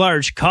extra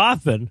large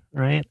coffin,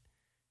 right?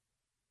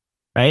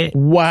 Right?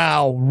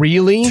 Wow,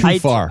 really?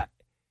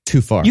 Too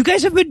far. You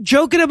guys have been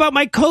joking about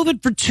my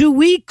COVID for 2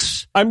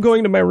 weeks. I'm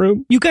going to my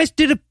room. You guys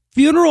did a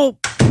funeral.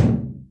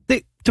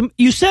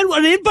 You sent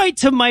an invite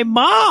to my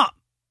mom.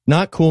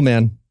 Not cool,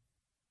 man.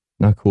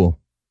 Not cool.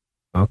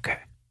 Okay.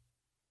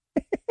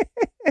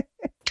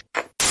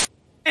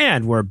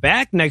 And we're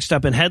back. Next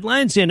up in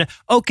headlines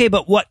okay,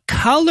 but what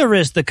color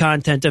is the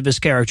content of his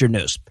character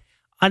news?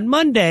 On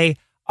Monday,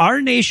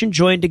 our nation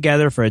joined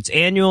together for its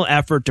annual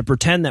effort to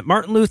pretend that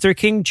Martin Luther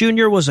King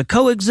Jr. was a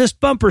coexist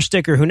bumper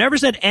sticker who never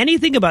said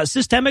anything about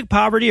systemic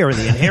poverty or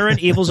the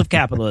inherent evils of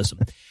capitalism.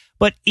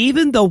 But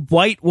even the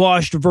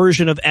whitewashed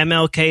version of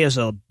MLK is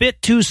a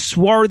bit too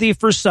swarthy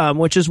for some,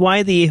 which is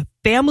why the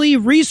Family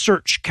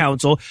Research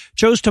Council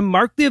chose to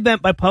mark the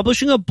event by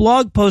publishing a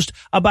blog post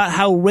about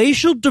how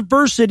racial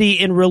diversity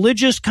in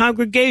religious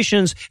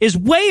congregations is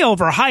way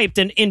overhyped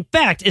and, in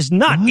fact, is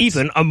not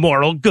even a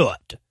moral good.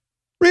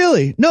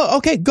 Really? No,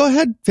 okay, go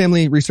ahead,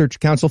 Family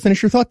Research Council.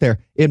 Finish your thought there.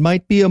 It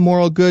might be a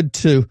moral good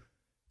to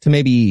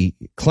maybe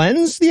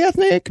cleanse the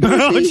ethnic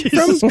diversity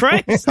Jesus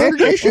Christ.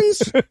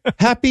 congregations.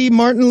 Happy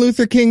Martin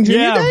Luther King Jr.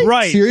 Day?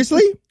 Right.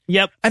 Seriously?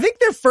 Yep. I think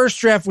their first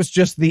draft was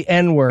just the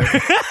N-word.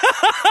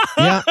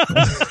 Yeah.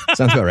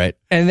 Sounds about right.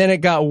 And then it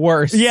got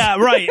worse. Yeah,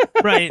 right.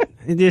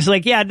 It's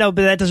like, yeah, no,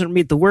 but that doesn't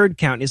meet the word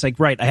count. It's like,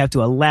 right, I have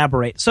to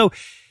elaborate. So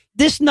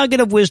this nugget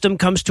of wisdom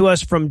comes to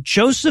us from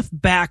Joseph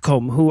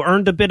Backham, who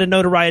earned a bit of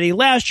notoriety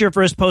last year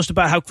for his post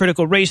about how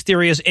critical race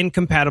theory is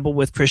incompatible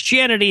with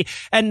Christianity,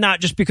 and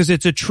not just because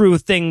it's a true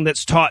thing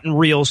that's taught in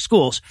real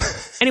schools.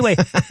 Anyway,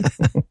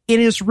 in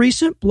his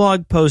recent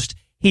blog post,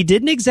 he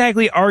didn't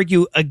exactly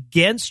argue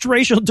against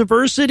racial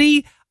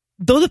diversity,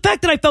 though the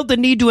fact that I felt the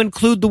need to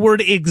include the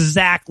word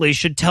exactly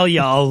should tell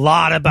you a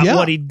lot about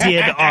what he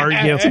did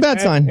argue. It's a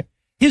bad sign.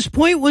 His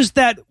point was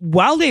that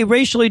while a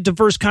racially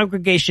diverse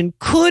congregation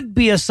could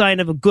be a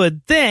sign of a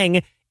good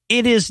thing,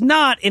 it is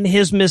not, in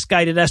his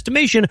misguided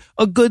estimation,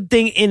 a good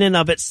thing in and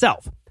of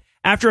itself.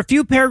 After a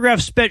few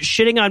paragraphs spent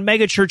shitting on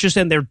megachurches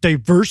and their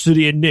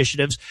diversity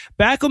initiatives,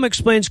 Backham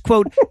explains,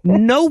 quote,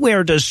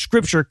 nowhere does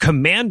Scripture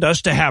command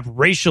us to have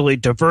racially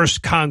diverse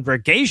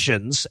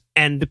congregations,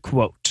 end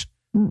quote.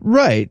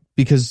 Right,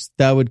 because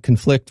that would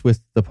conflict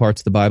with the parts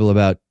of the Bible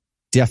about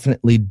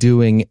definitely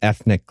doing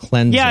ethnic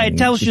cleansing. Yeah, it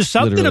tells you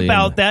something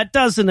about that,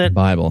 doesn't it?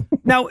 Bible.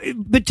 Now,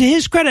 but to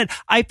his credit,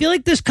 I feel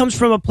like this comes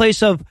from a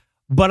place of,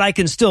 but I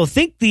can still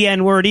think the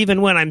N-word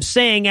even when I'm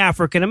saying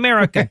African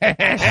American.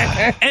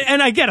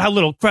 and I get how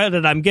little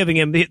credit I'm giving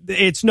him.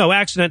 It's no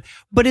accident.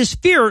 But his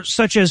fear,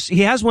 such as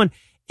he has one,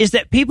 is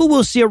that people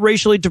will see a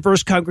racially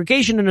diverse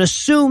congregation and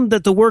assume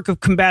that the work of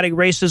combating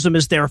racism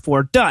is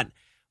therefore done.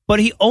 But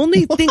he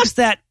only thinks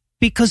that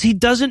because he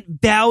doesn't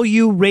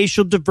value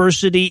racial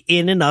diversity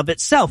in and of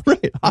itself.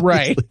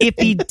 Right. If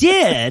he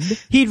did,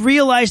 he'd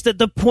realize that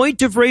the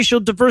point of racial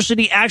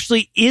diversity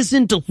actually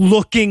isn't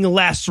looking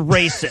less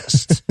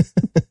racist.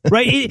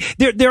 Right?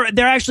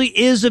 There actually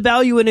is a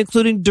value in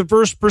including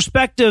diverse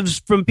perspectives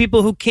from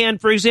people who can,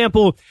 for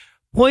example,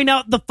 point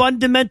out the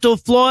fundamental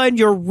flaw in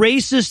your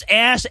racist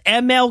ass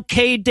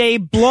MLK Day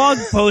blog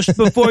post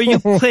before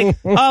you click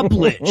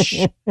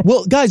publish.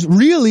 Well, guys,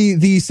 really,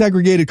 the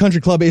segregated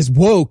country club is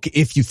woke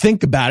if you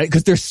think about it,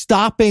 because they're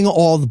stopping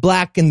all the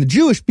black and the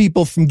Jewish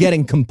people from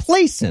getting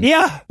complacent.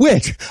 Yeah.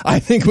 Which I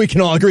think we can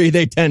all agree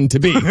they tend to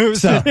be.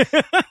 So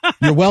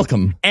you're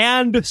welcome.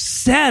 And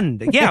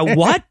send. Yeah,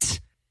 what?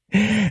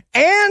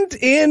 And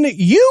in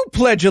You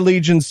Pledge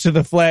Allegiance to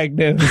the Flag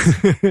news.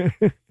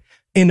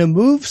 In a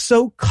move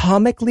so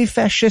comically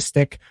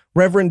fascistic,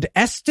 Reverend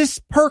Estes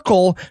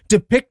Perkel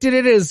depicted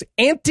it as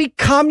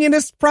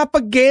anti-communist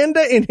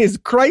propaganda in his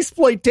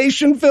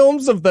Christploitation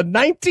films of the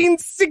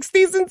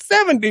 1960s and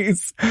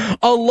 70s.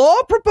 A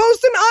law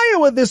proposed in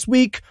Iowa this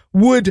week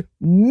would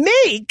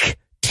make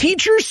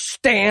teachers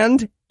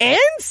stand and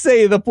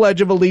say the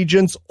Pledge of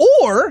Allegiance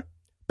or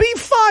be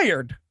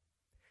fired.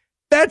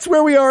 That's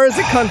where we are as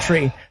a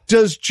country.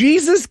 Does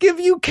Jesus give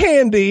you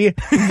candy?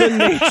 The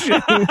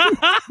nation.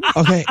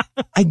 Okay,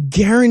 I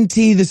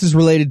guarantee this is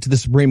related to the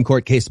Supreme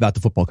Court case about the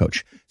football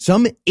coach.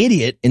 Some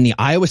idiot in the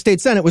Iowa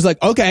State Senate was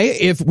like, okay,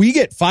 if we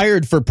get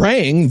fired for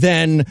praying,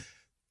 then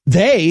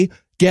they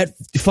get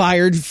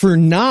fired for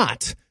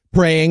not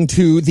praying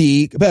to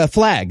the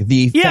flag,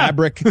 the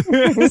fabric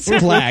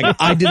flag.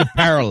 I did a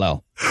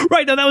parallel.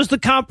 Right. Now, that was the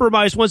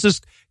compromise once his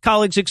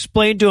colleagues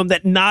explained to him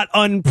that not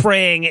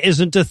unpraying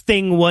isn't a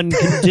thing one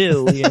can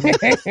do. You know?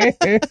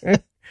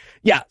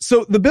 Yeah,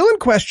 so the bill in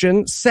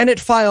question, Senate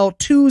File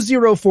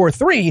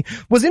 2043,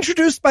 was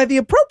introduced by the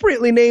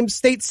appropriately named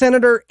State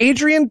Senator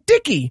Adrian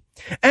Dickey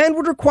and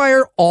would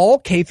require all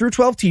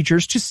K-12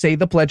 teachers to say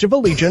the Pledge of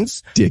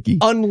Allegiance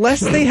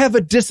unless they have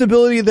a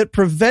disability that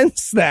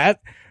prevents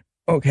that.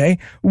 Okay,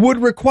 would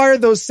require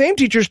those same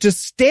teachers to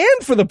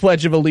stand for the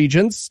Pledge of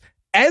Allegiance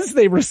as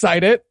they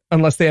recite it,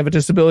 unless they have a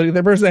disability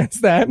that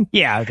presents that.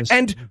 Yeah.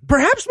 And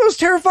perhaps most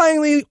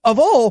terrifyingly of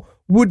all,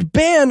 would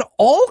ban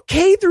all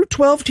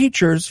K-12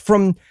 teachers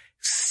from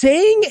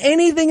saying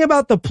anything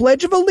about the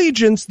Pledge of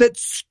Allegiance that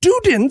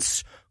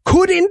students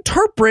could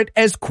interpret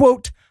as,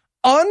 quote,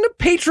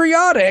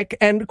 unpatriotic,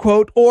 end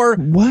quote, or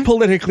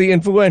politically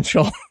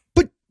influential.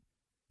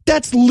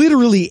 That's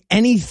literally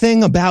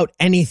anything about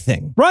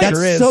anything. Right.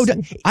 That's so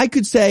I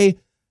could say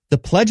the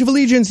Pledge of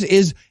Allegiance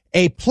is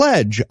a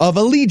pledge of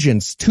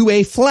allegiance to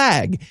a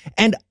flag.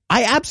 And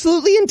I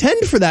absolutely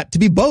intend for that to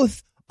be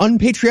both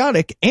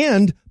unpatriotic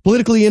and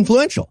politically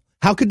influential.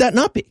 How could that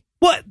not be?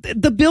 What?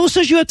 The bill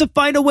says you have to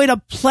find a way to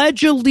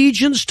pledge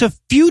allegiance to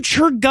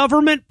future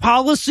government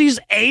policies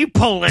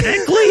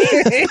apolitically?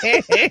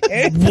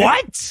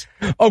 What?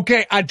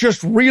 Okay, I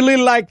just really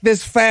like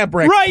this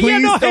fabric. Right,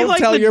 Please don't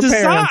tell your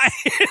parents.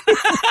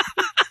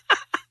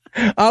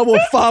 I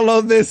will follow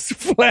this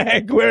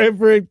flag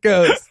wherever it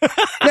goes.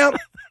 Now,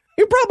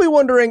 you're probably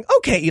wondering,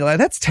 okay, Eli,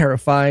 that's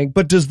terrifying,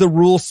 but does the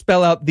rule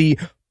spell out the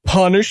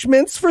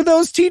punishments for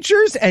those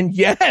teachers? And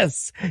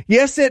yes,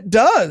 it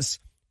does.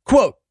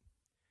 Quote,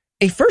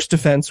 a first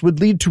offense would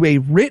lead to a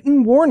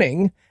written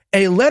warning,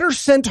 a letter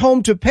sent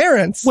home to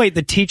parents. Wait,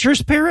 the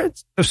teacher's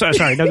parents? Oh,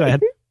 sorry, no, go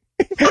ahead.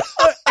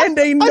 And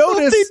a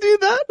notice. They do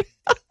that.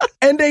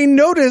 And a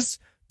notice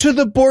to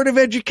the Board of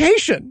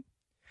Education.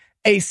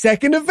 A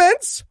second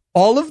offense,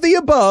 all of the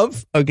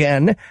above,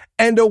 again,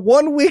 and a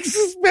 1-week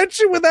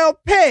suspension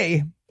without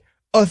pay.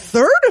 A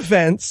third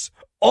offense,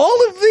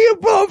 all of the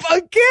above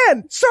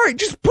again. Sorry,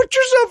 just put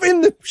yourself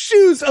in the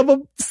shoes of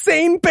a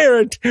sane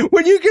parent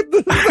when you get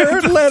the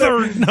third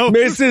letter.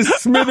 Mrs.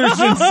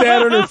 Smitherson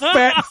sat on her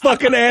fat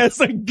fucking ass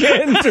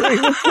again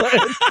during the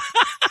pledge.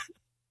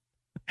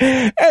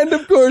 And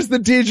of course, the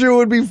teacher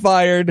would be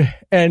fired.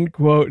 End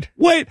quote.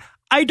 Wait,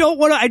 I don't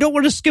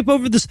want to skip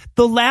over this.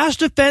 The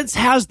last offense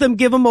has them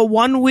give them a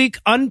 1-week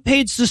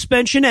unpaid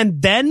suspension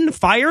and then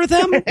fire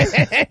them?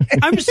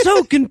 I'm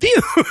so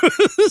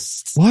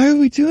confused. Why are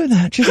we doing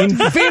that? Just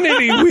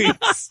infinity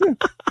weeks.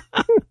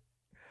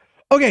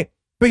 Okay,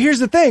 but here's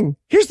the thing.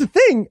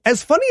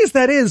 As funny as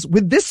that is,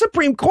 with this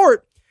Supreme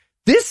Court,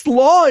 this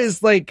law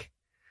is like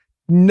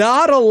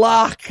not a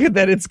lock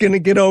that it's going to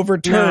get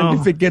overturned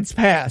if it gets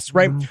passed,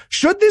 right?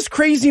 Should this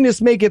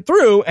craziness make it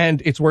through,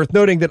 and it's worth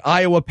noting that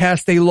Iowa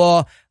passed a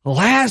law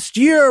last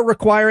year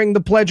requiring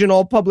the pledge in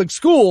all public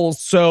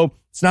schools, so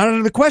it's not out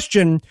of the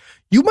question.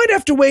 You might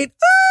have to wait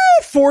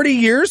 40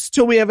 years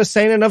till we have a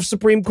sane enough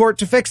Supreme Court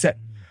to fix it.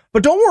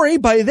 But don't worry,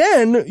 by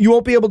then, you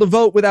won't be able to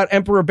vote without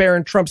Emperor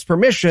Barron Trump's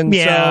permission,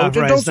 so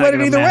don't sweat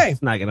it either way.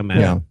 It's not going to matter.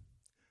 Yeah.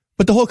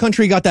 But the whole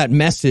country got that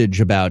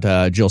message about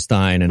Jill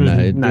Stein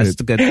and that's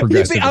good.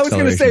 Progressive I was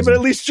going to say, but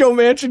at least Joe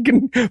Manchin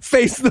can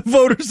face the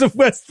voters of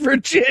West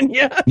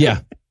Virginia.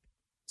 Yeah,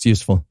 it's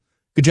useful.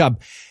 Good job.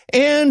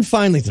 And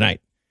finally tonight,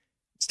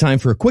 it's time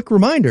for a quick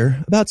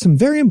reminder about some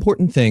very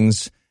important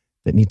things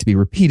that need to be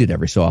repeated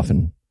every so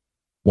often.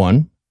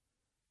 1,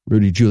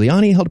 Rudy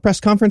Giuliani held a press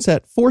conference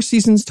at Four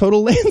Seasons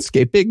Total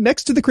Landscaping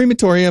next to the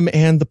crematorium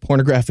and the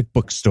pornographic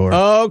bookstore.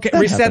 Okay,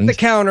 reset the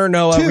counter,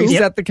 Noah. 2,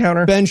 reset the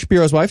counter. Ben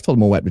Shapiro's wife told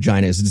him a wet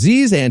vagina is a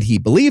disease, and he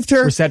believed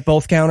her. Reset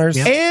both counters.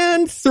 Yep.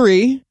 And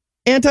 3,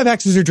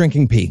 anti-vaxxers are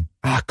drinking pee.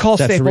 Call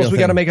Staples. We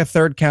got to make a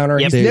third counter.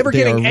 Yep. He's never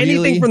getting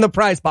anything from the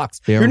prize box.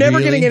 You're never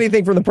getting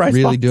anything from the prize box.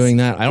 Really doing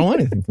that? I don't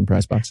want anything from the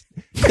prize box.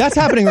 That's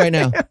happening right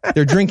now.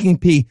 They're drinking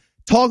pee.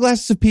 Tall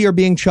glasses of pee are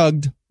being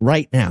chugged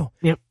right now.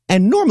 Yep.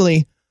 And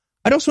normally,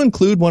 I'd also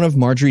include one of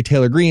Marjorie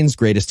Taylor Greene's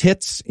greatest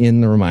hits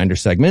in the reminder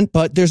segment,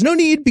 but there's no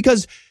need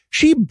because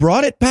she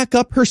brought it back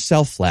up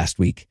herself last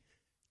week.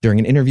 During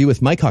an interview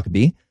with Mike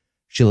Huckabee,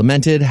 she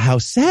lamented how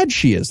sad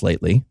she is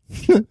lately.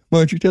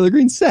 Marjorie Taylor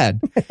Greene's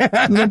sad.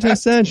 Lamented how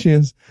sad she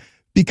is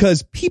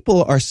because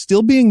people are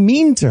still being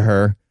mean to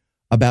her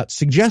about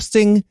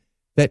suggesting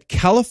that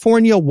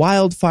California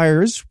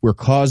wildfires were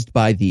caused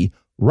by the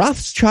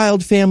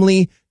Rothschild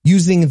family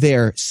using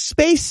their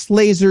space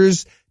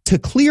lasers to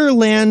clear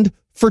land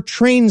for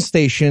train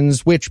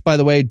stations, which, by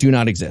the way, do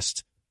not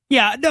exist.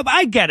 Yeah, no,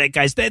 I get it,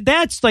 guys.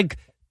 That's like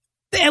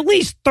at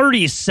least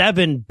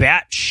 37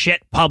 batshit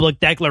public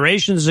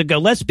declarations ago.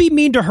 Let's be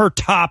mean to her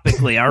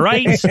topically, all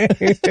right?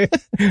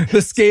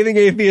 The Scathing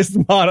Atheist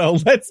motto,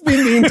 let's be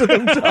mean to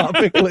them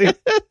topically.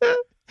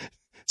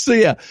 So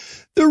yeah,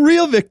 the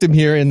real victim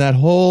here in that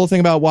whole thing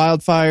about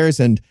wildfires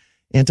and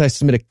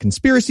anti-Semitic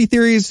conspiracy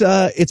theories,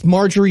 it's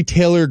Marjorie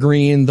Taylor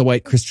Greene, the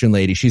white Christian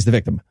lady. She's the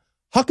victim.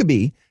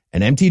 Huckabee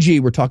and MTG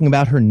were talking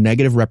about her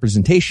negative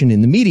representation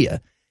in the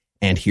media.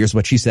 And here's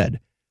what she said,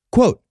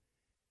 quote,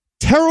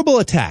 "Terrible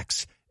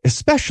attacks,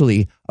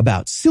 especially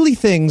about silly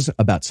things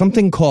about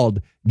something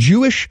called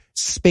Jewish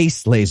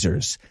space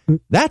lasers.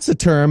 That's a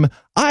term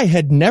I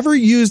had never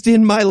used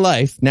in my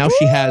life." Now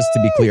she has,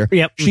 to be clear.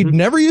 Yep. She'd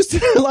never used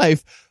it in her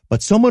life,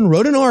 but someone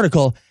wrote an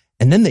article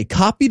and then they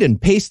copied and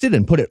pasted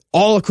and put it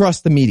all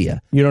across the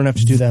media. You don't have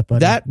to do that,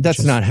 buddy.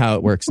 That's not how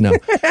it works, no.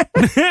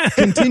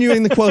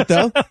 Continuing the quote,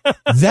 though,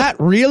 "That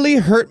really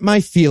hurt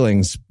my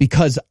feelings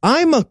because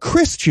I'm a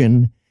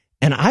Christian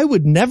and I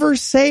would never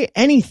say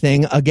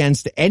anything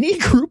against any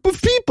group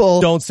of people.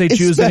 Don't say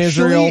Jews in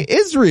Israel. Especially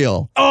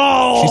Israel."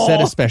 Oh! She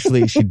said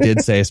especially, she did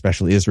say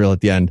especially Israel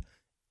at the end.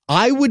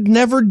 "I would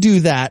never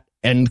do that,"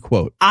 end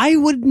quote. I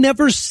would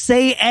never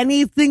say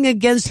anything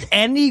against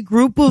any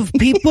group of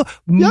people.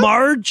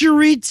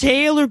 Marjorie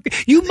Taylor,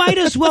 you might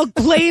as well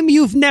claim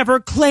you've never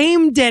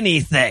claimed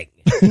anything.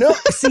 No,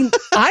 see,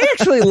 I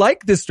actually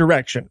like this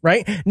direction,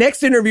 right?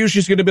 Next interview,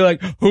 she's going to be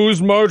like, "Who's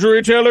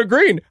Marjorie Taylor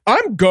Greene?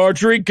 I'm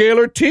Marjorie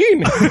Gaylor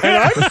Teen, and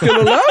I'm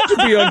still allowed to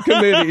be on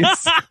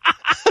committees."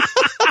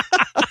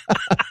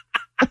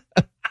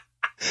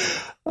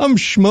 "I'm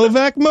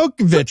Shmovak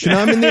Mokovich, and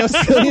I'm in the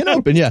Australian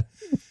Open." Yeah.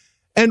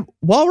 And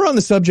while we're on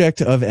the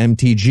subject of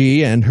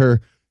MTG and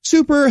her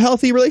super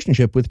healthy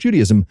relationship with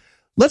Judaism,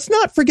 let's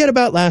not forget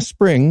about last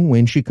spring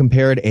when she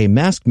compared a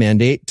mask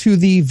mandate to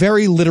the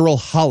very literal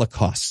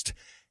Holocaust.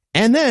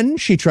 And then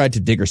she tried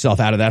to dig herself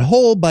out of that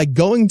hole by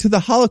going to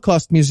the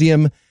Holocaust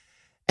Museum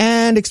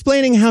and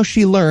explaining how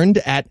she learned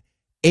at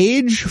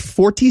age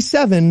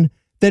 47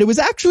 that it was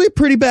actually a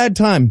pretty bad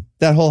time,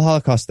 that whole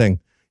Holocaust thing.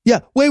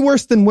 Yeah, way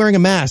worse than wearing a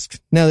mask,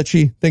 now that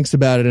she thinks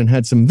about it, and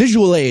had some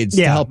visual aids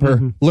to help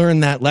her learn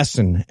that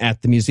lesson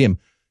at the museum.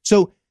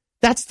 So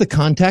that's the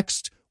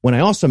context when I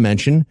also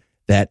mention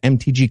that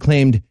MTG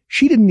claimed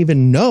she didn't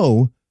even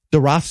know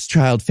the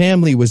Rothschild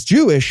family was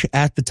Jewish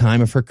at the time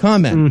of her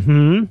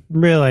comment.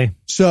 Really?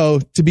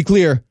 So to be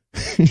clear,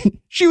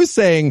 she was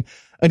saying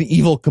an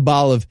evil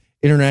cabal of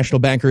international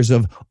bankers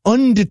of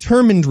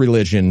undetermined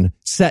religion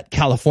set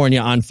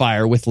California on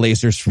fire with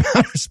lasers from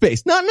outer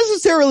space. Not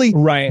necessarily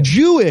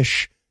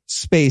Jewish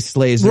space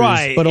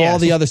lasers, but all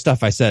the other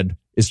stuff I said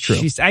is true.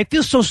 I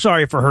feel so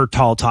sorry for her,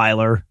 Tall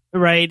Tyler.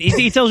 Right.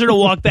 He tells her to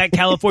walk back.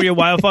 California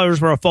wildfires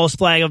were a false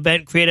flag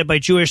event created by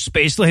Jewish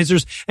space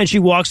lasers, and she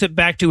walks it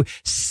back to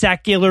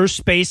secular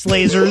space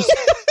lasers.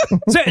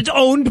 So it's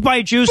owned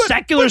by Jews.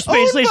 Secular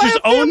space lasers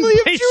owned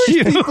by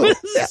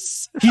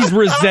Jews. He's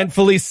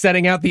resentfully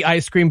setting out the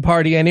ice cream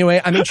party anyway.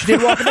 I mean, she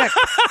did walk it back.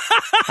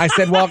 I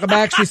said walk it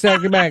back. She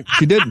said it back.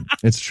 She didn't.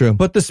 It's true.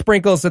 Put the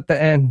sprinkles at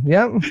the end.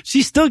 Yeah.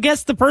 She still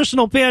gets the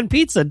personal pan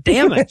pizza.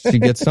 Damn it. She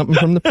gets something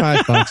from the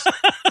prize box.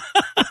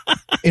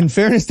 In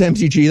fairness to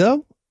MTG,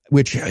 though,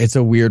 which it's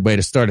a weird way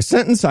to start a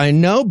sentence, I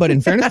know, but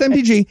in fairness to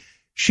MTG,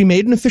 she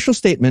made an official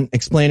statement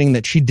explaining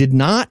that she did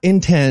not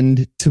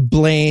intend to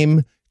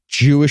blame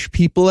Jewish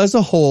people as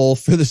a whole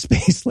for the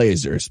space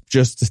lasers,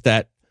 just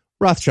that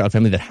Rothschild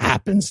family that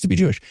happens to be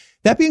Jewish.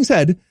 That being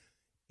said,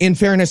 in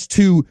fairness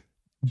to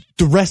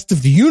the rest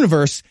of the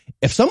universe,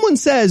 if someone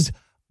says,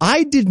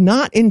 "I did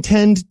not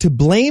intend to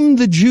blame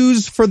the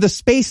Jews for the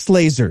space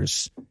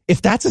lasers,"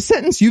 if that's a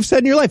sentence you've said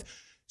in your life,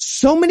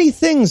 so many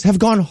things have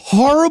gone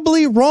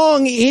horribly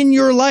wrong in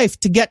your life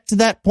to get to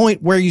that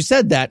point where you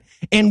said that,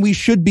 and we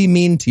should be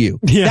mean to you.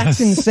 Yes. That's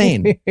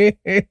insane.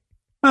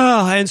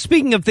 Oh, and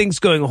speaking of things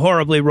going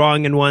horribly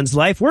wrong in one's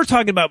life, we're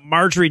talking about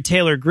Marjorie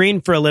Taylor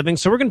Greene for a living,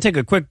 so we're going to take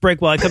a quick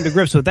break while I come to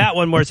grips with that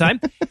one more time.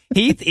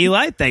 Heath,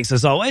 Eli, thanks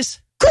as always.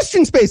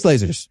 Christian space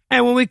lasers.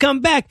 And when we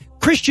come back,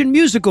 Christian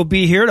Music will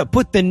be here to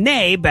put the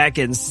nay back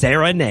in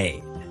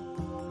serenade.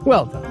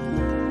 Well done.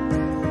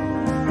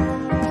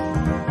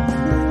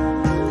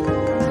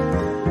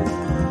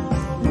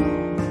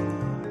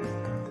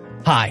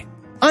 Hi,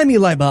 I'm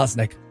Eli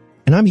Bosnick.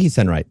 And I'm Heath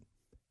Enright.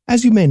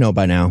 As you may know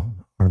by now,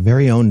 our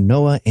very own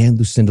Noah and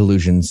Lucinda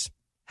Lugeons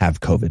have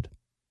COVID.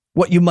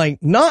 What you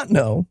might not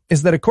know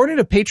is that according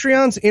to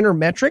Patreon's inner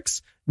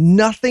metrics,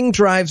 nothing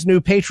drives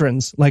new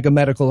patrons like a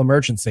medical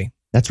emergency.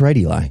 That's right,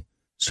 Eli.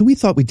 So we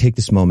thought we'd take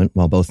this moment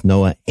while both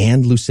Noah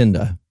and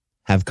Lucinda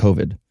have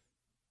COVID.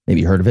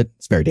 Maybe you heard of it.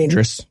 It's very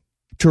dangerous.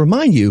 To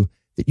remind you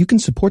that you can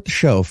support the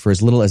show for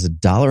as little as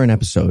 $1 an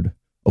episode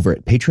over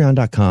at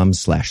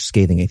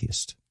patreon.com/Scathing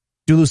Atheist.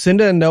 Do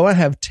Lucinda and Noah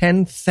have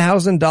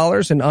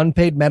 $10,000 in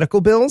unpaid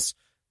medical bills?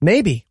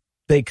 Maybe.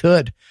 They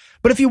could.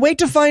 But if you wait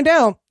to find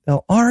out,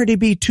 they'll already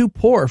be too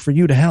poor for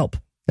you to help.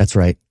 That's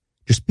right.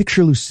 Just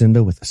picture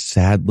Lucinda with a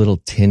sad little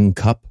tin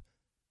cup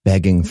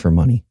begging for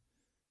money.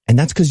 And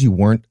that's because you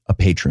weren't a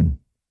patron.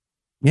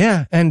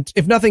 Yeah, and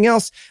if nothing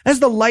else, as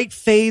the light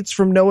fades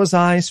from Noah's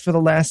eyes for the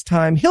last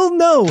time, he'll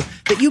know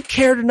that you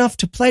cared enough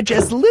to pledge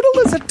as little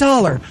as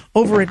 $1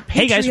 over at Patreon.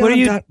 Hey guys, what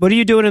are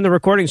you doing in the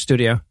recording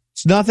studio?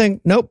 It's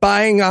nothing. Nope.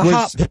 Buying a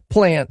hop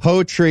plant.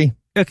 Poetry.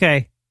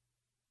 Okay.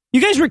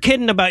 You guys were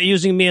kidding about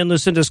using me and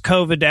Lucinda's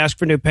COVID to ask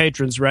for new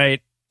patrons,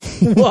 right?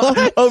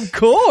 What? Of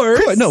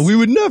course. No, we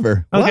would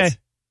never. Okay. What?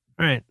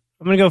 All right.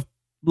 I'm going to go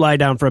lie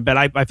down for a bit.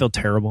 I feel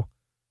terrible.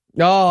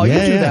 Oh, you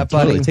do that,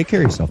 buddy. Totally. Take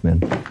care of yourself,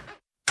 man.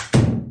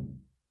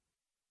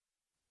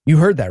 You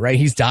heard that, right?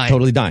 He's dying.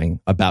 Totally dying.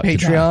 About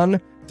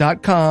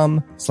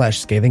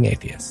Patreon.com/Scathing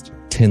Atheist.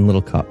 Tin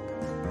little cup.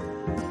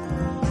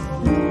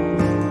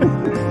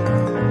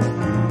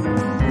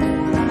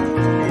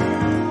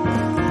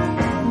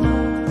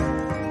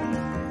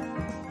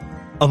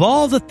 Of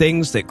all the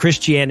things that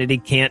Christianity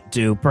can't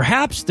do,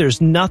 perhaps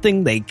there's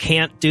nothing they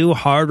can't do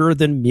harder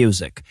than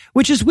music.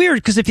 Which is weird,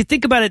 because if you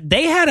think about it,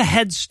 they had a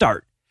head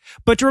start.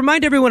 But to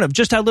remind everyone of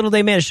just how little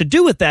they managed to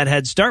do with that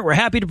head start, we're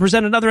happy to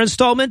present another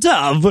installment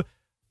of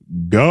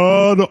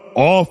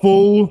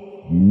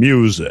God-awful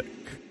music.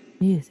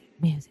 Music.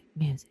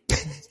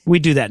 We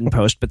do that in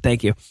post, but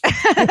thank you.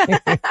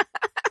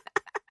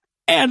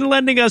 And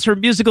lending us her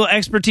musical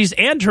expertise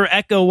and her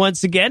echo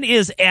once again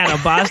is Anna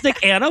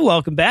Bosnick. Anna,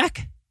 welcome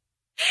back.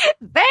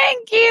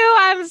 Thank you.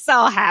 I'm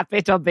so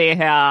happy to be here.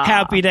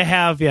 Happy to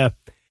have you.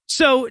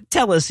 So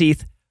tell us,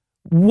 Heath,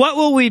 what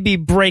will we be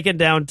breaking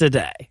down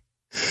today?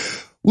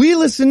 We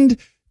listened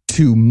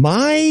to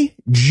My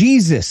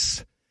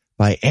Jesus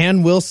by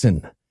Ann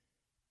Wilson.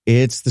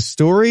 It's the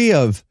story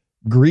of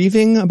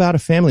grieving about a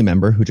family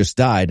member who just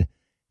died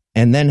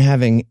and then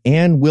having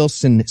Ann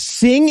Wilson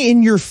sing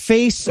in your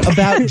face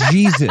about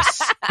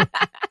Jesus.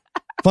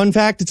 Fun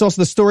fact, it's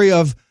also the story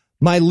of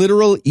my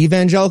literal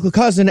evangelical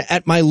cousin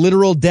at my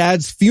literal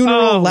dad's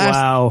funeral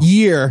last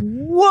year.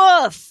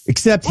 Woof!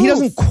 Except he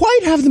doesn't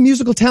quite have the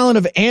musical talent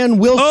of Ann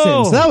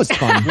Wilson, so that was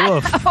fun.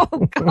 Woof.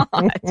 Oh,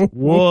 God.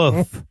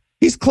 Woof.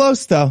 He's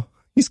close, though.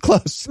 He's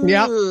close.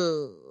 Yeah.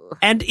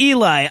 And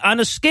Eli, on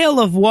a scale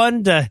of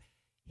 1 to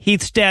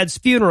Heath's dad's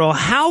funeral,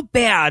 how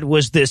bad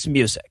was this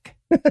music?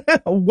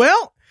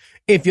 Well,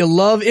 if you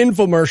love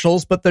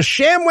infomercials, but the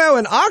ShamWow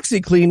and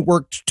OxyClean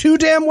worked too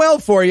damn well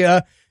for you,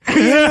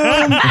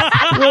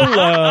 you'll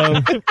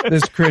love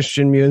this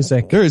Christian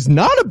music. There is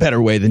not a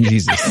better way than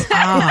Jesus.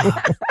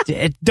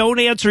 Don't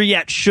answer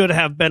yet should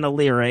have been a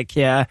lyric,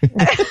 yeah.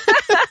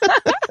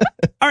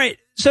 All right.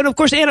 So, of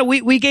course, Anna,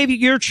 we gave you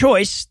your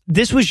choice.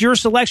 This was your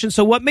selection.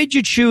 So what made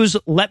you choose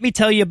Let Me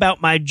Tell You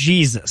About My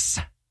Jesus?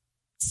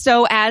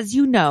 So, as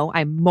you know,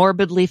 I'm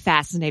morbidly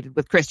fascinated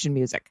with Christian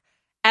music.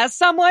 As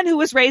someone who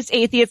was raised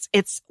atheist,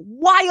 it's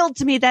wild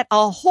to me that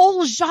a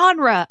whole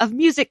genre of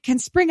music can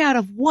spring out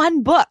of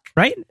one book.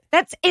 Right?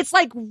 It's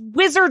like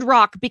wizard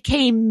rock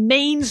became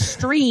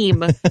mainstream.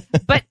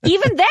 But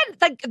even then,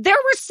 like, there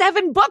were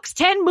 7 books,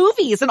 10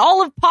 movies, and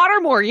all of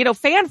Pottermore,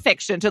 fan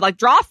fiction to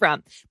draw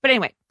from. But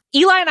anyway,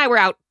 Eli and I were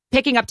out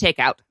picking up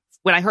takeout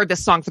when I heard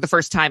this song for the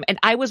first time, and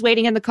I was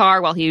waiting in the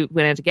car while he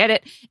went in to get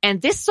it,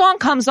 and this song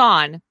comes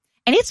on,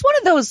 and it's one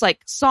of those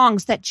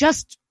songs that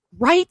just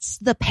writes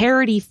the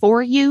parody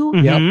for you.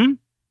 Mm-hmm. Yep.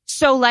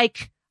 So I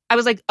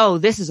was like, oh,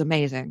 this is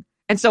amazing.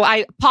 And so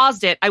I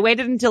paused it. I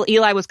waited until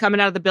Eli was coming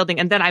out of the building,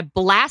 and then I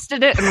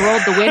blasted it and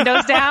rolled the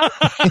windows down,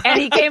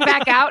 and he came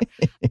back out.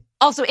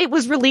 Also, it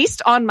was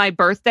released on my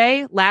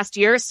birthday last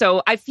year,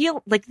 so I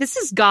feel like this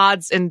is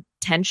God's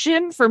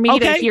intention for me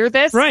to hear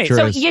this. Right.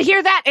 So you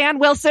hear that, Ann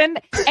Wilson?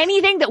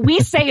 Anything that we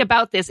say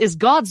about this is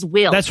God's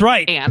will. That's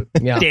right. Ann.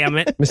 Yeah. Damn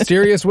it.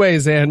 Mysterious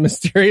ways, Ann.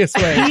 Mysterious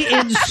ways. He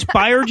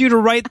inspired you to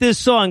write this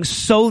song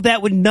so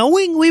that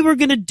knowing we were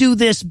going to do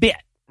this bit,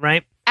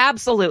 right?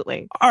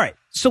 Absolutely. All right.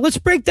 So let's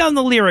break down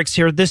the lyrics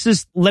here. This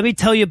is Let Me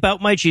Tell You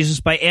About My Jesus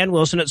by Ann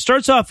Wilson. It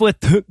starts off with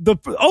the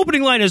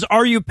opening line is,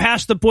 are you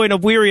past the point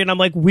of weary? And I'm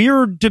like,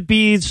 weird to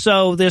be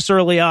so this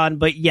early on,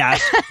 but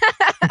yes.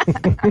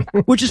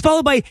 Which is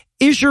followed by,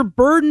 is your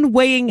burden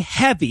weighing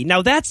heavy?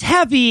 Now that's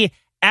heavy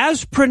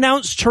as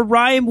pronounced to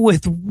rhyme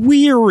with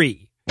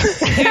weary.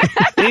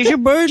 Is your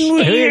burden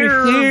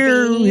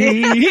weighing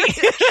heavy?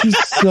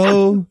 She's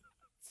so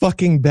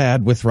fucking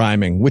bad with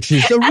rhyming, which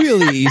is a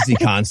really easy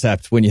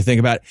concept when you think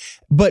about it.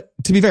 But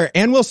to be fair,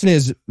 Ann Wilson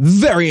is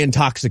very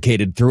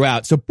intoxicated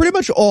throughout, so pretty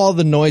much all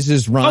the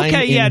noises rhyme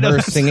in her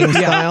singing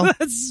style.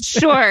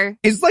 Sure.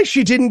 It's like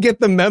she didn't get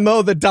the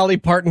memo that Dolly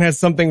Parton has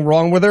something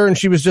wrong with her, and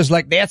she was just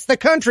like, that's the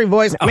country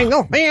voice.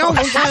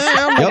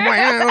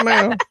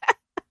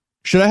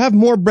 Should I have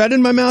more bread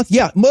in my mouth?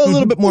 Yeah, a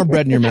little bit more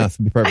bread in your mouth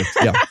would be perfect.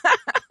 Yeah.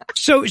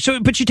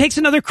 But she takes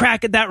another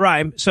crack at that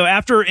rhyme. So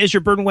after is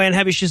your burden weighing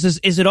heavy, she says,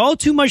 is it all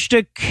too much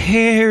to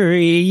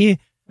carry?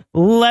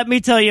 Let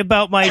me tell you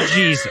about my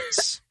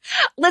Jesus.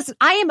 Listen,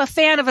 I am a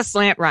fan of a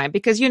slant rhyme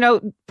because,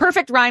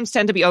 perfect rhymes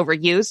tend to be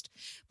overused.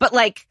 But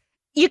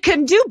you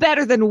can do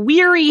better than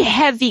weary,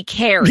 heavy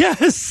carry.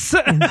 Yes.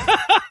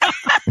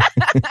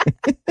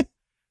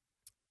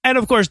 And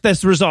of course,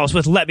 this resolves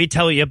with let me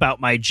tell you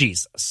about my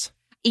Jesus.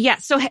 Yeah.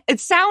 So it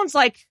sounds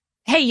like,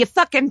 hey, you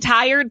fucking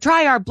tired?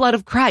 Try our blood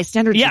of Christ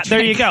energy. Yeah,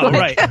 there you go.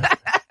 Right.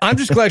 I'm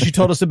just glad she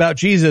told us about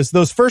Jesus.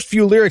 Those first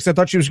few lyrics, I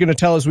thought she was going to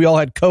tell us we all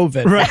had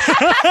COVID. Right.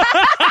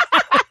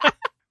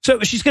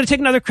 So she's going to take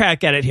another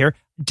crack at it here.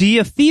 Do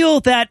you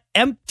feel that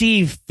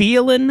empty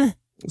feeling?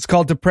 It's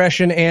called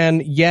depression,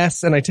 and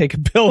yes, and I take a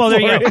pill for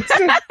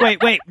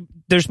it. Wait,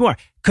 there's more.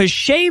 Because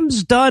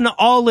shame's done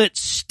all its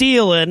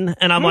stealing,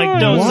 and I'm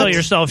like, don't sell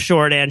yourself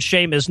short, and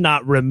shame is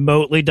not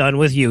remotely done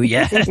with you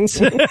yet.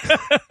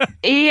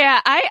 Yeah,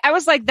 I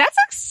was like, that's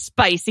a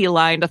spicy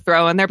line to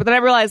throw in there, but then I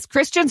realized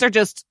Christians are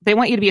just, they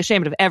want you to be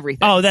ashamed of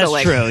everything. Oh, that's so,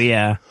 like, true,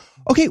 yeah.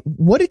 Okay,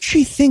 what did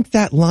she think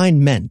that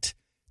line meant?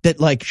 That,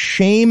 like,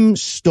 shame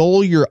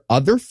stole your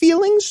other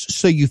feelings,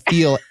 so you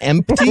feel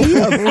empty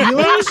of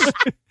feelings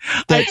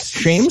that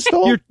shame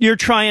stole? You're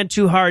trying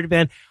too hard,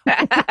 man.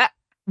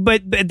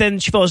 But then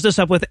she follows this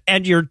up with,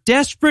 and you're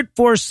desperate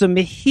for some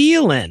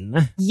healing.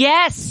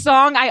 Yes,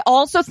 song. I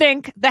also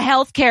think the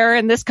healthcare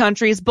in this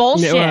country is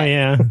bullshit. Well,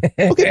 yeah.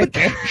 Okay, but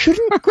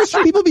shouldn't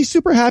Christian people be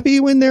super happy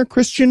when their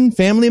Christian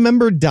family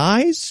member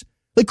dies?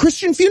 Like,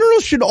 Christian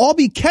funerals should all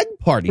be keg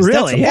parties.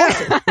 Really?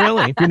 That's awesome.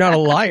 Really? You're not a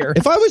liar.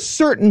 If I was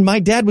certain my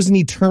dad was in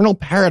eternal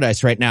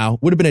paradise right now,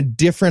 would have been a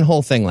different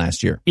whole thing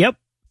last year. Yep.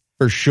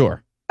 For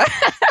sure.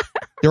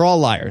 They're all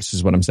liars,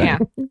 is what I'm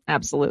saying. Yeah,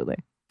 absolutely.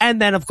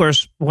 And then, of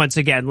course, once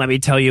again, let me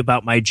tell you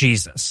about my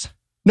Jesus.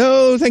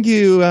 No, thank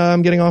you.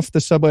 I'm getting off the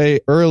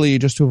subway early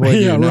just to avoid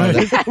you.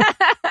 Right.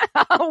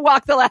 I'll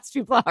walk the last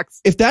few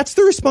blocks. If that's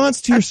the response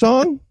to your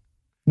song,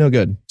 no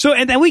good. So,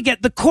 and then we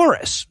get the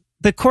chorus.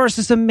 The chorus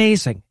is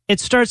amazing.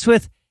 It starts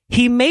with,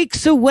 he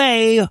makes a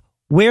way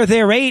where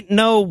there ain't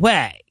no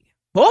way.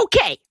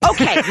 Okay,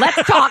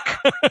 let's talk.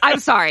 I'm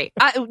sorry.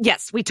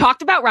 Yes, we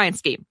talked about Ryan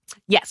Scheme.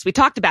 Yes, we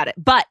talked about it.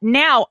 But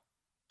now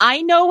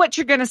I know what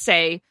you're going to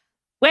say.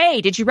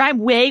 Way, did you rhyme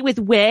way with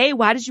way?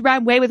 Why did you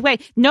rhyme way with way?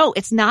 No,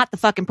 it's not the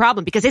fucking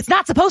problem because it's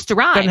not supposed to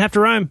rhyme. Doesn't have to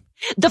rhyme.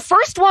 The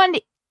first one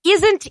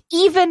isn't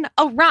even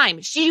a rhyme.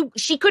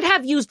 She could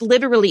have used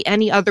literally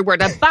any other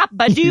word. A ba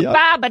ba do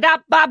ba ba da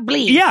ba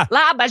blee. Yeah.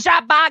 La ba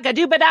ja ba ga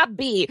do ba da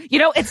bee. You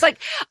know, it's like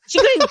she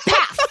could have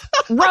path,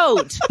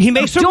 road. He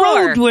makes door,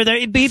 a road where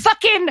there'd be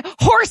fucking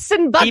horse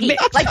and buggy.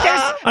 Like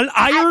there's an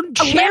iron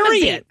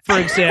chariot, for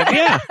example.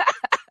 Yeah.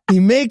 He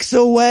makes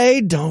a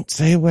way. Don't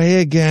say way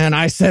again.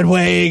 I said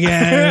way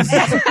again.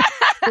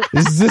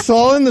 Is this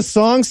all in the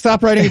song?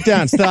 Stop writing it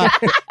down. Stop.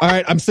 All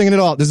right, I'm singing it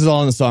all. This is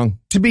all in the song.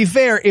 To be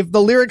fair, if the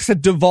lyrics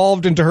had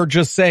devolved into her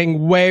just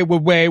saying way, way,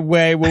 way,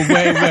 way, way,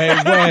 way,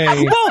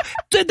 way. Well,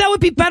 that would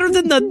be better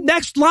than the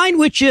next line,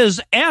 which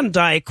is, and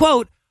I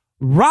quote,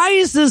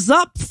 rises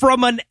up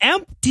from an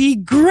empty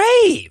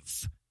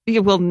grave.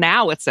 Yeah, well,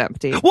 now it's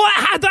empty. Well,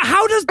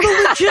 how does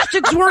the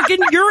logistics work in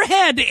your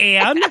head,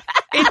 Anne?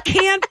 It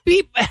can't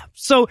be.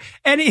 So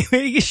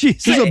anyway,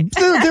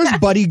 there's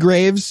Buddy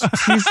Graves.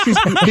 She's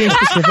being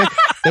specific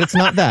that it's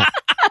not that.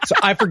 So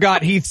I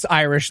forgot Heath's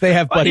Irish. They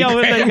have Buddy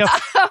Graves.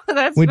 Oh,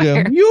 that's we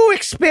fair. do. You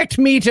expect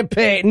me to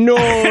pay? No.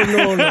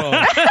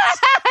 No.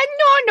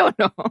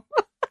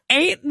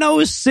 Ain't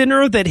no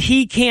sinner that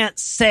he can't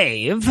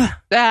save.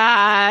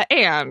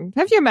 Anne,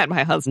 have you met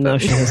my husband? No,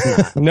 she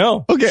has not.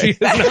 No. Okay. She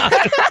has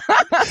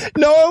not.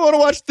 No, I want to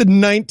watch the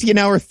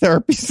 19-hour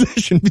therapy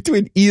session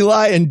between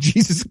Eli and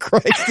Jesus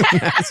Christ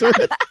of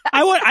Nazareth.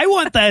 I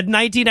want that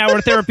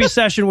 19-hour therapy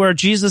session where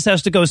Jesus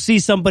has to go see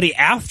somebody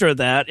after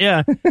that.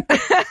 Yeah.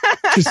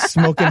 Just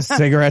smoking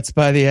cigarettes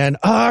by the end.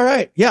 All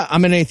right. Yeah,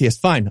 I'm an atheist.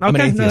 Fine. I'm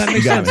an atheist. No, that makes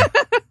you got sense.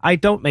 me. I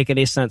don't make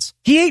any sense.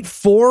 He ate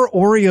 4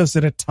 Oreos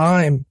at a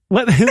time.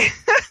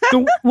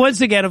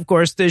 Once again, of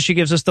course, she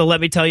gives us the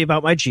let me tell you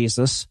about my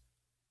Jesus.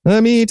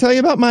 Let me tell you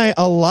about my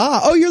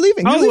Allah. Oh, you're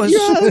leaving.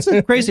 Yeah, that's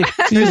a crazy.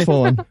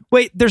 useful one.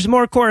 Wait, there's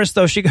more chorus,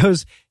 though. She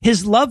goes,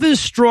 his love is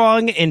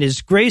strong and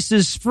his grace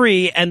is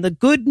free. And the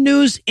good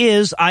news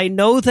is I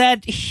know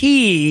that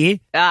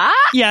he,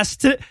 yes,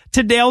 to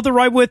nail the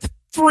rhyme with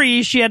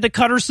free, she had to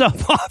cut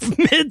herself off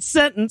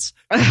mid-sentence.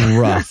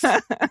 Rough.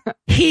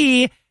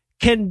 He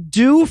can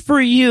do for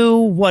you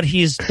what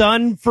he's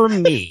done for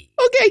me.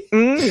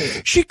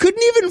 Okay. She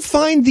couldn't even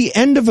find the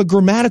end of a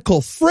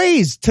grammatical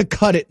phrase to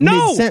cut it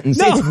mid-sentence.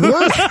 No. It's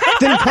worse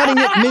than cutting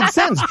it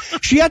mid-sentence.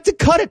 She had to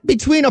cut it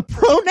between a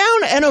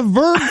pronoun and a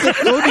verb that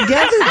go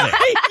together.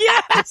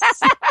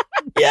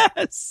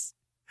 Yes.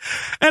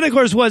 And of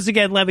course, once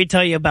again, let me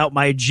tell you about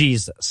my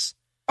Jesus.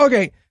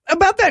 Okay.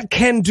 About that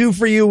can do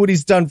for you what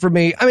he's done for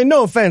me. I mean,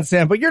 no offense,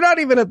 Sam, but you're not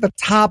even at the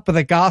top of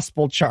the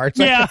gospel charts.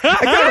 Yeah.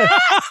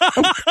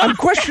 I'm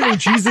questioning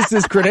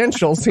Jesus's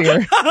credentials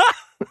here.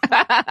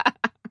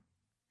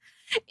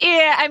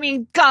 Yeah, I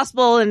mean,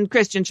 gospel and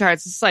Christian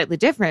charts is slightly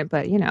different,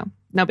 but, you know,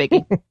 no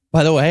biggie.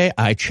 By the way,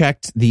 I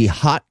checked the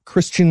Hot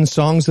Christian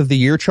Songs of the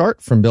Year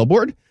chart from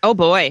Billboard. Oh,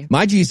 boy.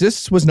 My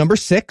Jesus was number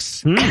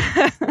 6.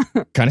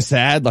 Kind of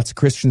sad. Lots of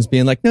Christians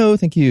being like, no,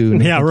 thank you.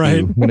 No, thank right.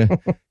 you. I'm going to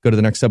go to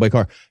the next subway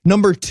car.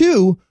 Number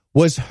 2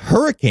 was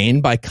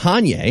Hurricane by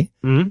Kanye.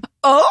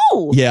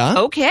 Oh, yeah.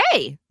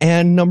 Okay.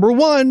 And number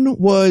 1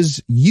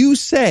 was You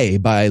Say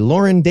by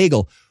Lauren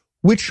Daigle,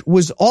 which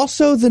was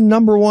also the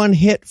number 1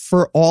 hit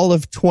for all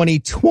of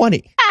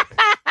 2020.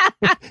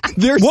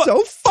 They're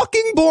so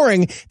fucking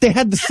boring. They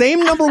had the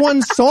same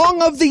 #1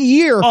 song of the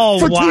year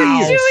for 2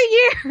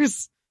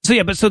 years. 2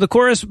 years. So the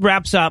chorus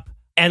wraps up,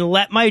 and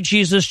let my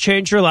Jesus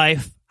change your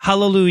life.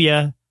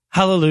 Hallelujah,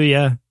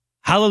 hallelujah,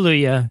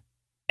 hallelujah,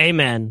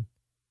 amen,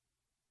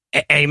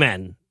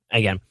 amen.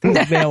 Again.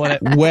 Nailing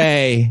it.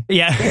 Way.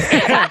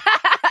 Yeah.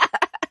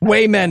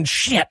 Way, men.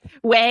 Shit.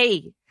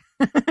 Way.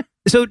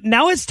 So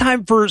now it's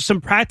time for some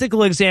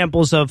practical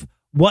examples of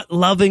what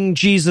loving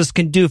Jesus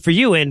can do for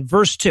you in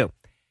verse 2.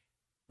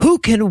 Who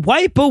can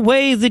wipe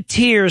away the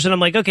tears? And I'm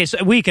like, okay,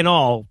 so we can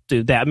all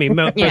do that. I mean,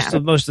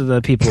 most of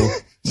the people.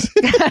 Is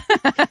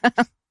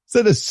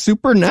that a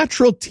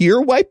supernatural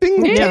tear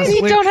wiping? Yeah,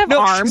 you don't have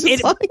arms.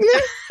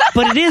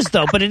 But it is,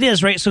 though. But it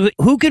is, right? So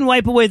who can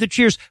wipe away the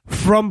tears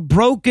from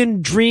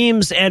broken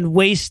dreams and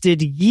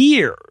wasted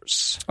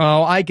years?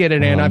 Oh, I get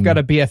it, Ann. I've got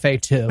a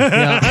BFA, too.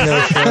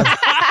 Yeah, sure.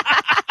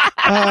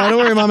 Don't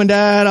worry, Mom and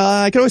Dad.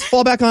 I can always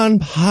fall back on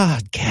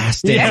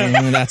podcasting.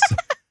 Yeah.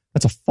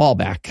 That's a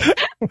fallback.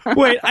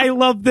 Wait, I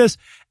love this.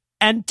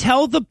 And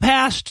tell the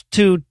past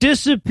to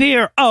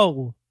disappear.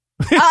 Oh.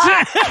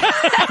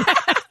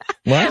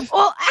 What?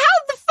 Well, how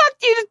the fuck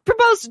do you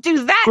propose to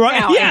do that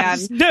now,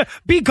 yes. Ann?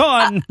 Be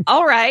gone.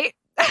 All right.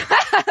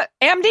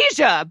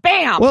 Amnesia.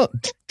 Bam. Well,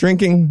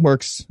 drinking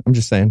works. I'm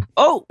just saying.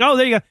 Oh,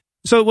 there you go.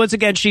 So once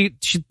again, she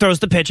throws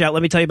the pitch out.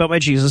 Let me tell you about my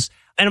Jesus.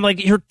 And I'm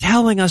like, you're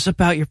telling us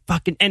about your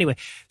fucking... Anyway,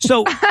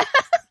 so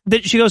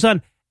then she goes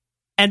on,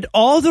 and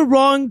all the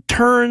wrong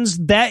turns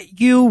that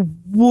you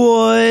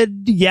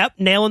would... Yep,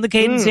 nailing the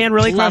cadence and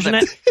really crushing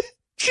it.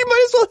 She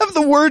might as well have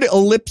the word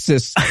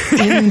ellipsis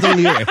in the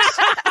lyrics.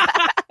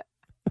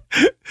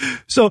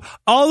 So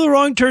all the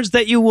wrong turns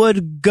that you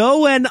would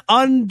go and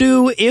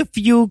undo if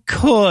you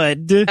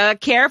could.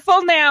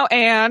 Careful now,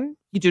 Ann.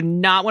 You do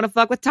not want to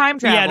fuck with time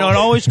travel. Yeah, no, it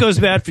always goes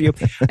bad for you.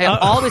 It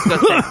always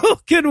goes bad. Who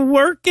can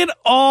work it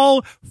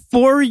all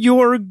for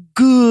your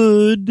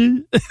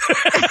good?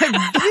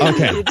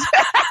 Okay.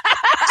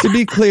 To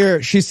be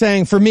clear, she's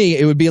saying for me,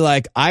 it would be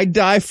like, I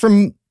die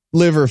from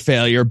liver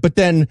failure, but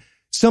then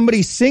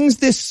somebody sings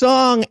this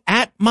song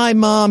at my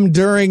mom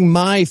during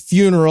my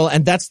funeral,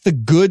 and that's the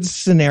good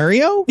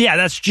scenario? Yeah,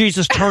 that's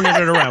Jesus turning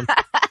it around.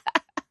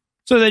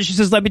 So then she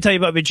says, let me tell you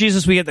about me,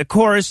 Jesus. We get the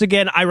chorus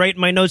again. I write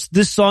in my notes,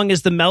 this song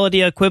is the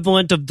melody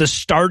equivalent of the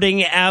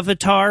starting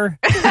Avatar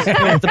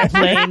with the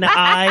plain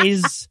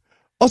eyes.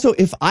 Also,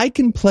 if I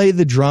can play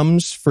the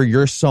drums for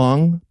your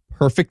song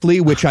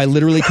perfectly, which I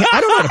literally can't,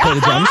 I don't know how to play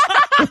the drums,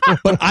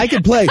 but I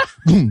can play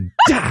boom,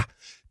 da,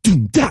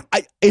 doom, da.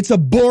 It's a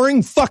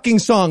boring fucking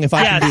song if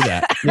I can do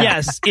that. Yeah.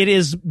 Yes, it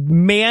is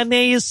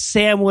Mayonnaise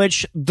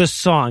Sandwich, the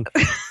song.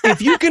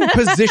 If you can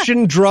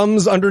position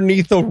drums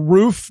underneath a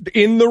roof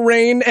in the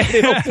rain, and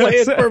it'll play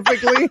it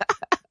perfectly.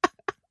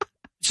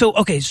 So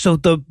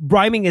the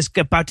rhyming is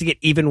about to get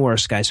even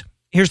worse, guys.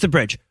 Here's the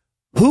bridge.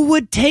 Who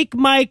would take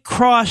my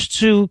cross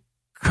to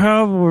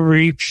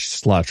Calvary?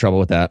 Just a lot of trouble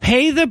with that.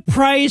 Pay the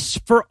price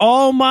for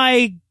all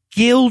my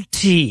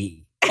guilty.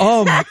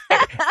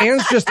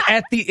 Ann's just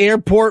at the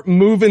airport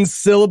moving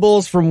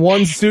syllables from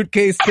one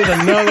suitcase to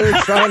another,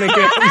 trying to get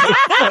them to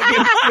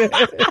fucking fit.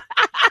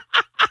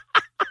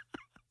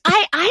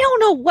 I don't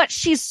know what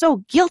she's so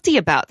guilty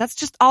about. That's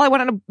just all I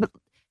want to know.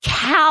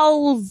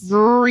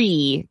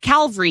 Calvary.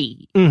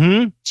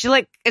 Mm-hmm.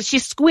 She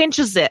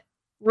squinches it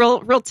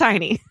real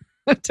tiny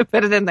to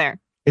put it in there.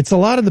 It's a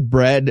lot of the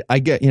bread. I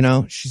get,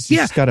 she's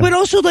just got to. But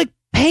also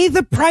pay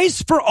the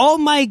price for all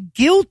my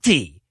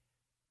guilty.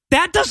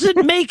 That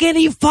doesn't make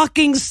any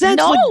fucking sense.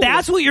 No.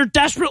 That's what you're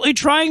desperately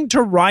trying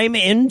to rhyme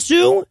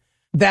into?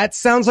 That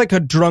sounds like a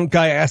drunk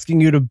guy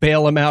asking you to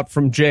bail him out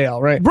from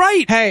jail, right?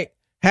 Right. Hey,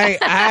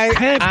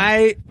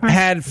 I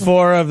had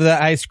 4 of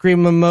the ice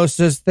cream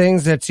mimosas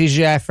things at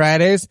TGI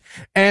Fridays,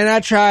 and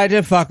I tried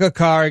to fuck a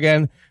car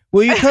again.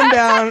 Will you come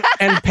down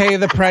and pay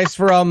the price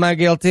for all my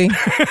guilty?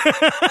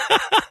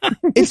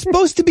 It's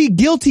supposed to be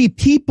guilty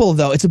people,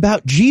 though. It's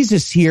about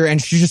Jesus here, and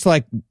she's just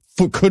like,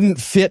 couldn't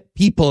fit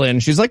people in.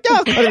 She's like,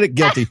 yeah, cut it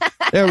guilty.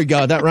 There we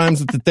go. That rhymes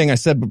with the thing I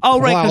said. Oh,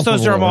 right, because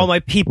those are all my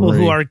people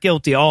who are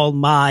guilty. All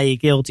my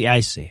guilty. I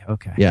see.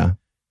 Okay. Yeah.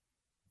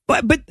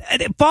 But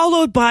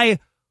followed by,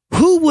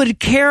 who would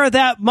care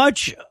that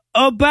much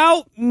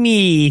about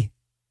me?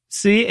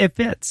 See, it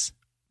fits.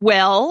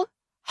 Well,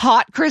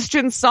 hot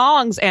Christian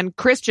songs and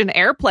Christian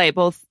airplay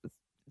both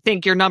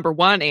think you're number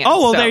one. Ann,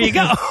 oh, well, there you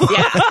go.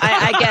 Yeah,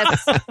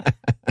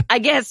 I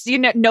guess you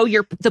know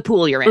the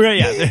pool you're in. Right,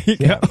 yeah, there you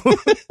go.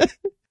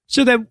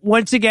 So then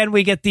once again,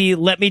 we get the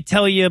let me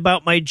tell you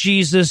about my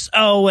Jesus.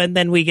 Oh, and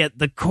then we get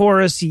the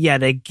chorus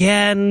yet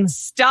again.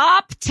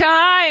 Stop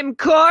time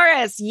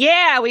chorus.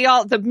 Yeah,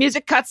 the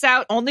music cuts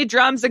out, only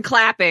drums and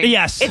clapping.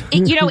 Yes.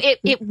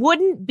 It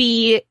wouldn't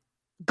be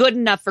good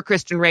enough for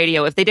Christian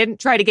radio if they didn't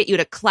try to get you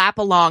to clap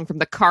along from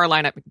the car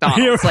line at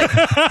McDonald's.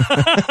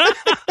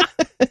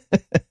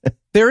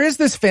 There is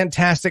this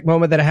fantastic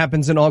moment that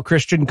happens in all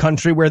Christian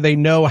country where they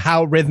know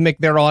how rhythmic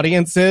their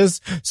audience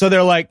is. So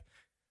they're like,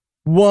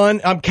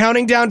 1, I'm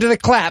counting down to the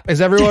clap. Is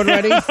everyone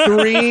ready?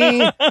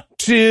 3,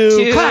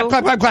 2, clap,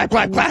 clap, clap,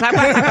 clap, clap,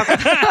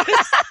 clap.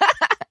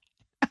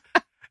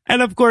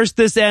 And of course,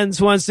 this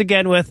ends once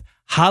again with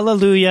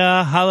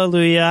hallelujah,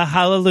 hallelujah,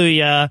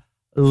 hallelujah.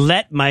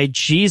 Let my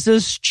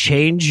Jesus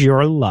change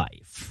your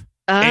life.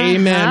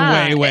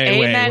 Amen.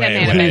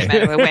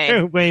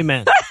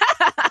 Amen.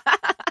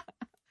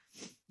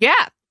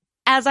 Yeah.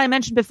 As I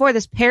mentioned before,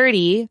 this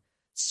parody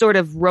sort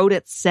of wrote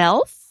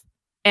itself.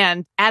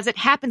 And as it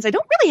happens, I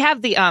don't really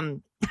have the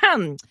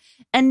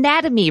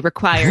anatomy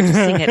required to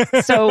sing it.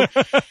 So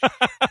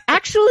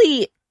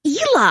actually,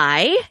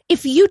 Eli,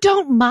 if you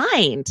don't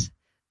mind,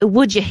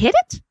 would you hit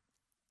it?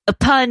 A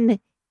pun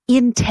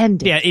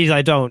intended. Yeah,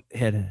 Eli, don't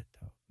hit it.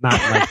 Not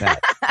like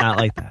that. Not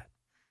like that.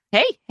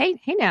 Hey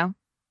now.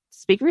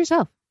 Speak for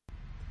yourself.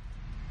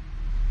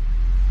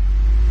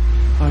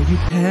 Are you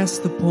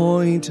past the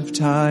point of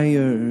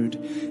tired?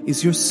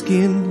 Is your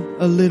skin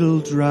a little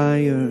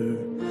drier?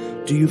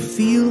 Do you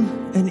feel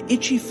an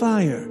itchy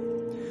fire?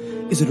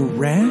 Is it a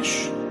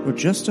rash or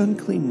just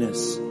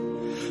uncleanness?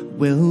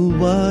 Well,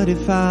 what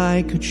if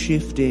I could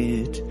shift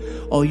it?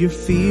 All your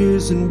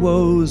fears and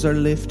woes are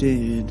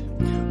lifted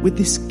with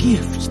this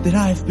gift that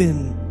I've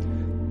been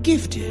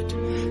gifted.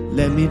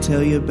 Let me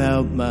tell you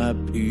about my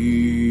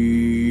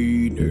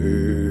penis.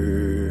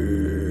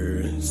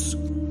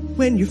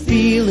 When you're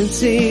feeling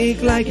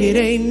sick like it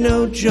ain't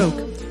no joke,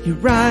 he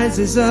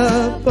rises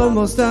up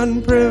almost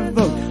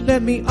unprovoked.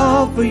 Let me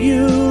offer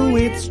you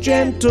its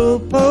gentle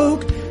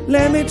poke.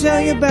 Let me tell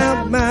you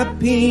about my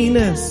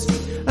penis.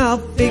 I'll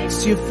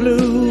fix your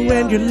flu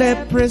and your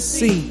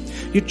leprosy,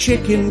 your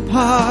chicken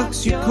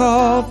pox, your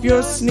cough,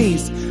 your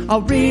sneeze.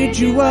 I'll rid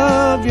you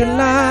of your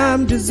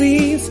Lyme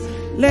disease.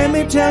 Let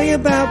me tell you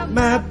about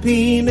my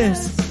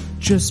penis.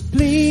 Just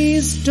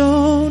please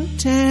don't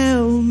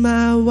tell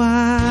my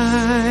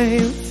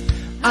wife.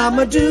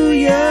 I'ma do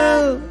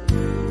ya.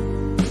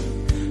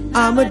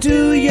 I'ma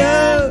do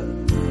ya.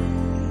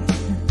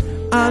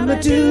 I'ma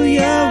do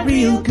ya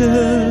real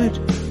good,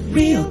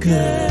 real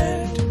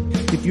good.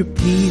 If your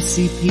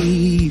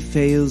PCP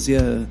fails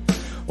ya,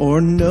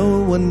 or no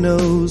one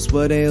knows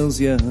what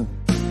ails ya,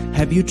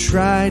 have you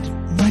tried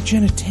my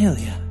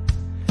genitalia?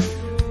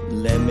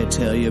 Let me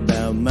tell you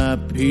about my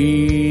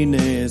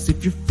penis.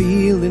 If you're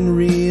feeling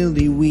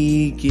really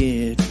weak,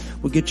 it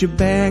will get you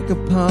back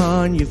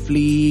upon your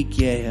fleek,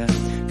 yeah.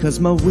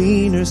 'Cause my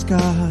wiener's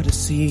got a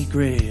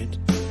secret.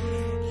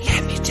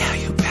 Let me tell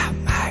you about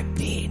my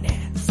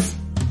penis.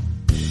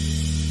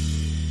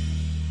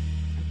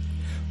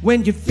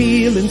 When you're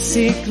feeling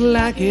sick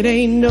like it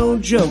ain't no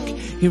joke,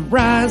 he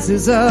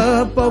rises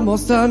up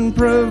almost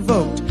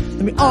unprovoked.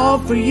 Let me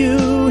offer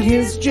you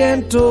his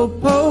gentle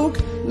poke.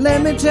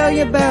 Let me tell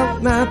you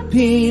about my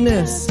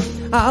penis.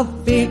 I'll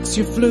fix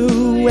your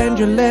flu and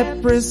your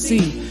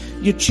leprosy,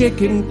 your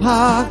chicken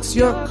pox,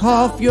 your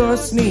cough, your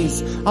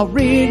sneeze. I'll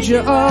rid you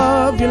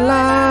of your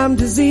Lyme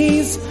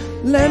disease.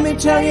 Let me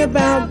tell you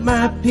about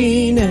my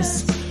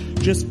penis.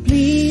 Just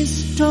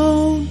please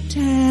don't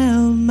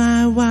tell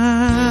my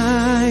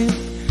wife.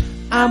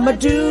 I'ma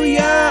do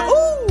ya,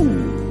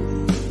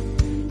 ooh.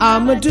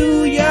 I'ma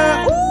do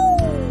ya, ooh.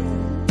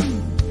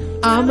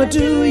 I'ma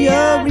do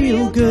ya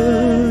real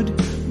good,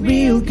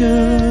 real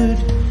good.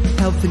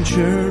 Health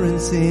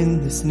insurance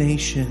in this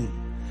nation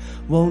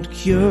won't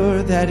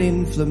cure that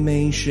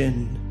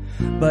inflammation,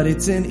 but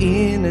it's an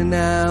in and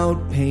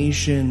out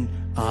patient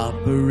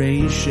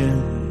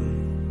operation.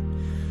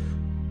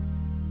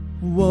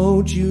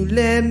 Won't you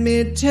let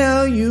me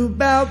tell you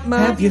about my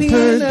Have you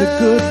heard the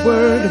good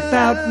word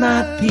about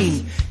my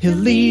peen? He'll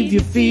leave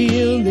you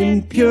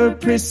feeling pure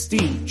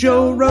pristine.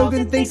 Joe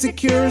Rogan thinks it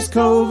cures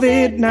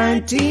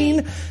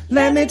COVID-19.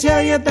 Let me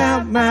tell you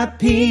about my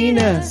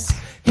penis.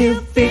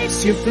 He'll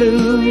fix your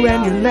flu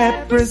and your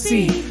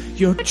leprosy,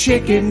 your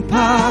chicken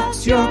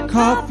pox, your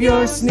cough,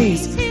 your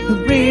sneeze.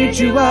 He'll rid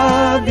you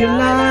of your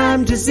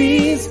Lyme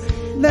disease.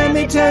 Let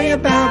me tell you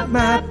about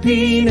my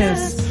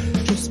penis.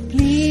 Just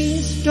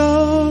please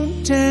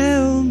don't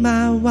tell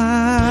my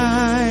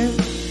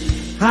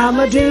wife.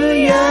 I'ma do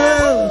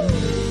ya.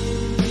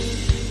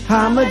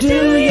 I'ma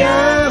do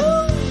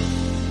ya.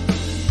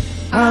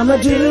 I'ma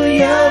do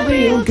ya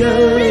real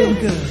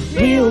good,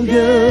 real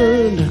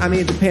good. I mean,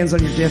 it depends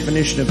on your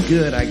definition of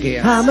good, I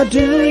guess. I'ma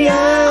do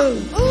ya.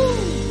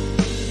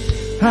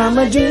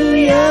 I'ma do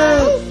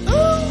ya.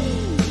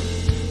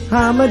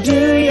 I'ma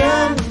do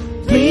ya.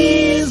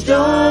 Please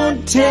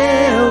don't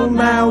tell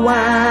my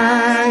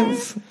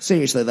wife.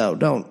 Seriously though,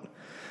 don't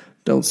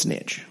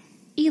snitch.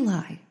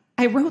 Eli,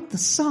 I wrote the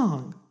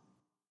song.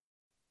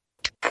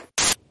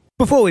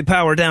 Before we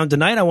power down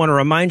tonight, I want to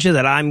remind you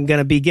that I'm going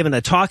to be giving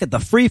a talk at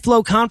the Free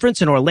Flow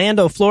Conference in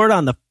Orlando, Florida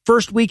on the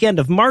first weekend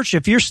of March.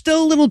 If you're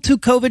still a little too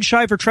COVID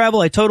shy for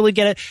travel, I totally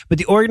get it, but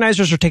the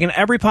organizers are taking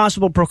every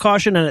possible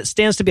precaution and it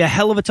stands to be a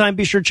hell of a time.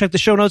 Be sure to check the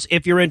show notes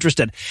if you're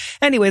interested.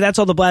 Anyway, that's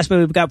all the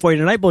blasphemy we've got for you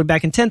tonight. We'll be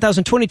back in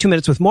 10,022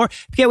 minutes with more.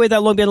 If you can't wait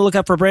that long, be on the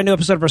lookout for a brand new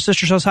episode of our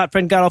Sister Show's Hot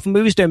Friend God Awful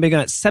Movies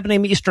debuting at 7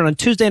 a.m. Eastern on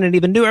Tuesday, and an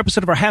even newer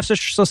episode of our Half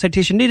Sister Show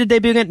Citation Needed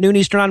debuting at noon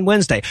Eastern on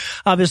Wednesday.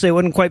 Obviously, it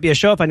wouldn't quite be a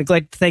show if I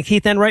neglected to thank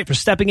Heath Enright for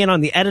stepping in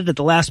on the edit at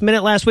the last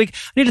minute last week.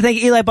 I need to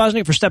thank Eli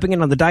Bosnick for stepping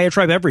in on the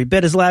diatribe every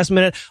bit as last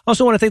minute.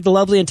 Also want to thank the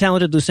lovely and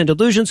talented Lucinda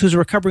Lugeons, who's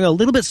recovering a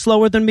little bit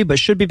slower than me, but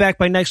should be back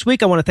by next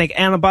week. I want to thank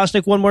Anna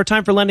Bosnick one more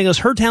time for lending us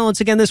her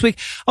talents again this week.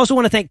 Also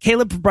want to thank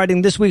Caleb for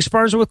providing this week's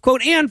Sparser with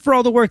Quote and for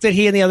all the work that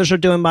he and the others are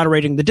doing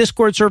moderating the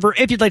Discord server.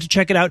 If you'd like to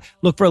check it out,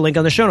 look for a link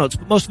on the show notes.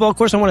 But most of all, of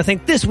course, I want to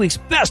thank this week's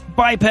best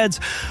bipeds.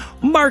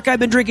 Mark, I've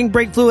been drinking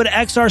brake fluid,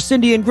 XR,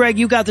 Cindy and Greg,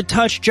 you got the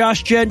touch,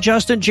 Josh, Jen,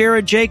 Justin,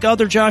 Jared, Jake,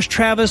 other Josh,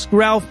 Travis,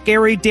 Ralph,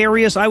 Gary,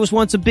 Darius, I was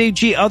once a Big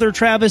G, other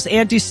Travis,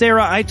 Auntie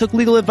Sarah, I took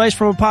legal advice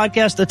from a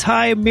podcast, the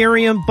Ty,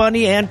 Miriam,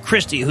 Bunny, and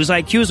Christy, whose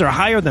IQs are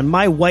higher than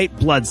my white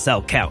blood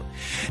cell count.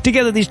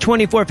 Together, these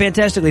 24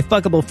 fantastically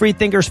fuckable free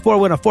thinkers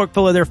forward a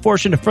forkful of their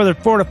fortune to further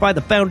fortify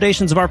the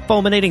foundations of our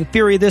fulminating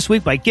fury this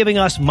week by giving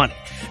us money.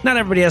 Not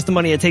everybody has the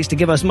money it takes to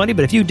give us money,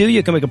 but if you do,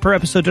 you can make a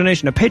per-episode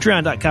donation at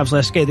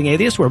patreon.com/Scathing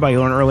Atheist, whereby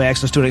you'll earn early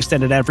access to an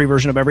extended ad-free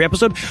version of every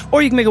episode,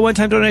 or you can make a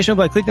one-time donation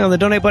by clicking on the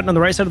donate button on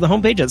the right side of the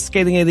homepage at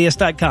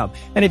scathingatheist.com.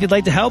 And if you'd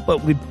like to help,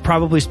 but we'd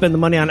probably spend the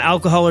money on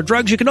alcohol or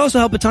drugs, you can also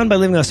help a ton by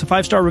leaving us a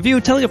 5-star review,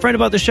 telling a friend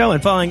about the show,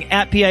 and following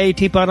at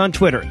PIATPod on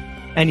Twitter.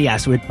 And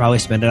yes, we'd probably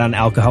spend it on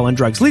alcohol and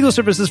drugs. Legal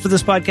services for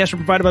this podcast are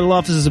provided by the law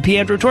offices of P.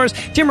 Andrew Torres.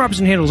 Tim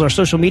Robertson handles our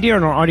social media,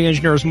 and our audio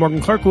engineer is Morgan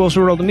Clark, who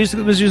also wrote all the music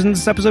that was used in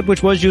this episode,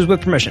 which was used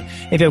with permission.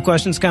 If you have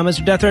questions, comments,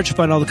 or death threats, you'll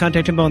find all the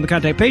contact info on the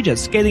contact page at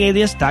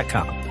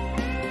scathingatheist.com.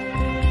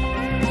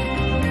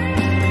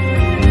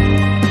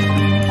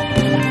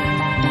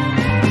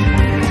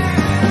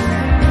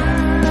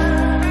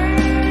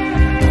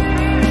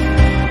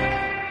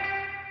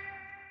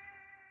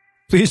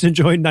 Please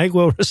enjoy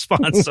NyQuil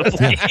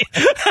responsibly.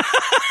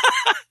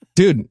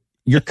 Dude,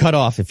 you're cut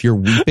off if you're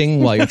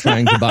weeping while you're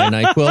trying to buy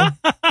NyQuil.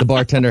 The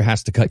bartender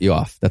has to cut you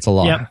off. That's a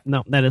law. Yep,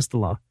 no, that is the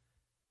law.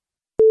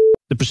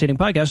 The preceding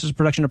podcast is a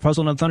production of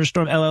Puzzle and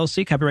Thunderstorm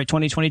LLC, copyright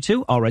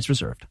 2022, all rights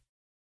reserved.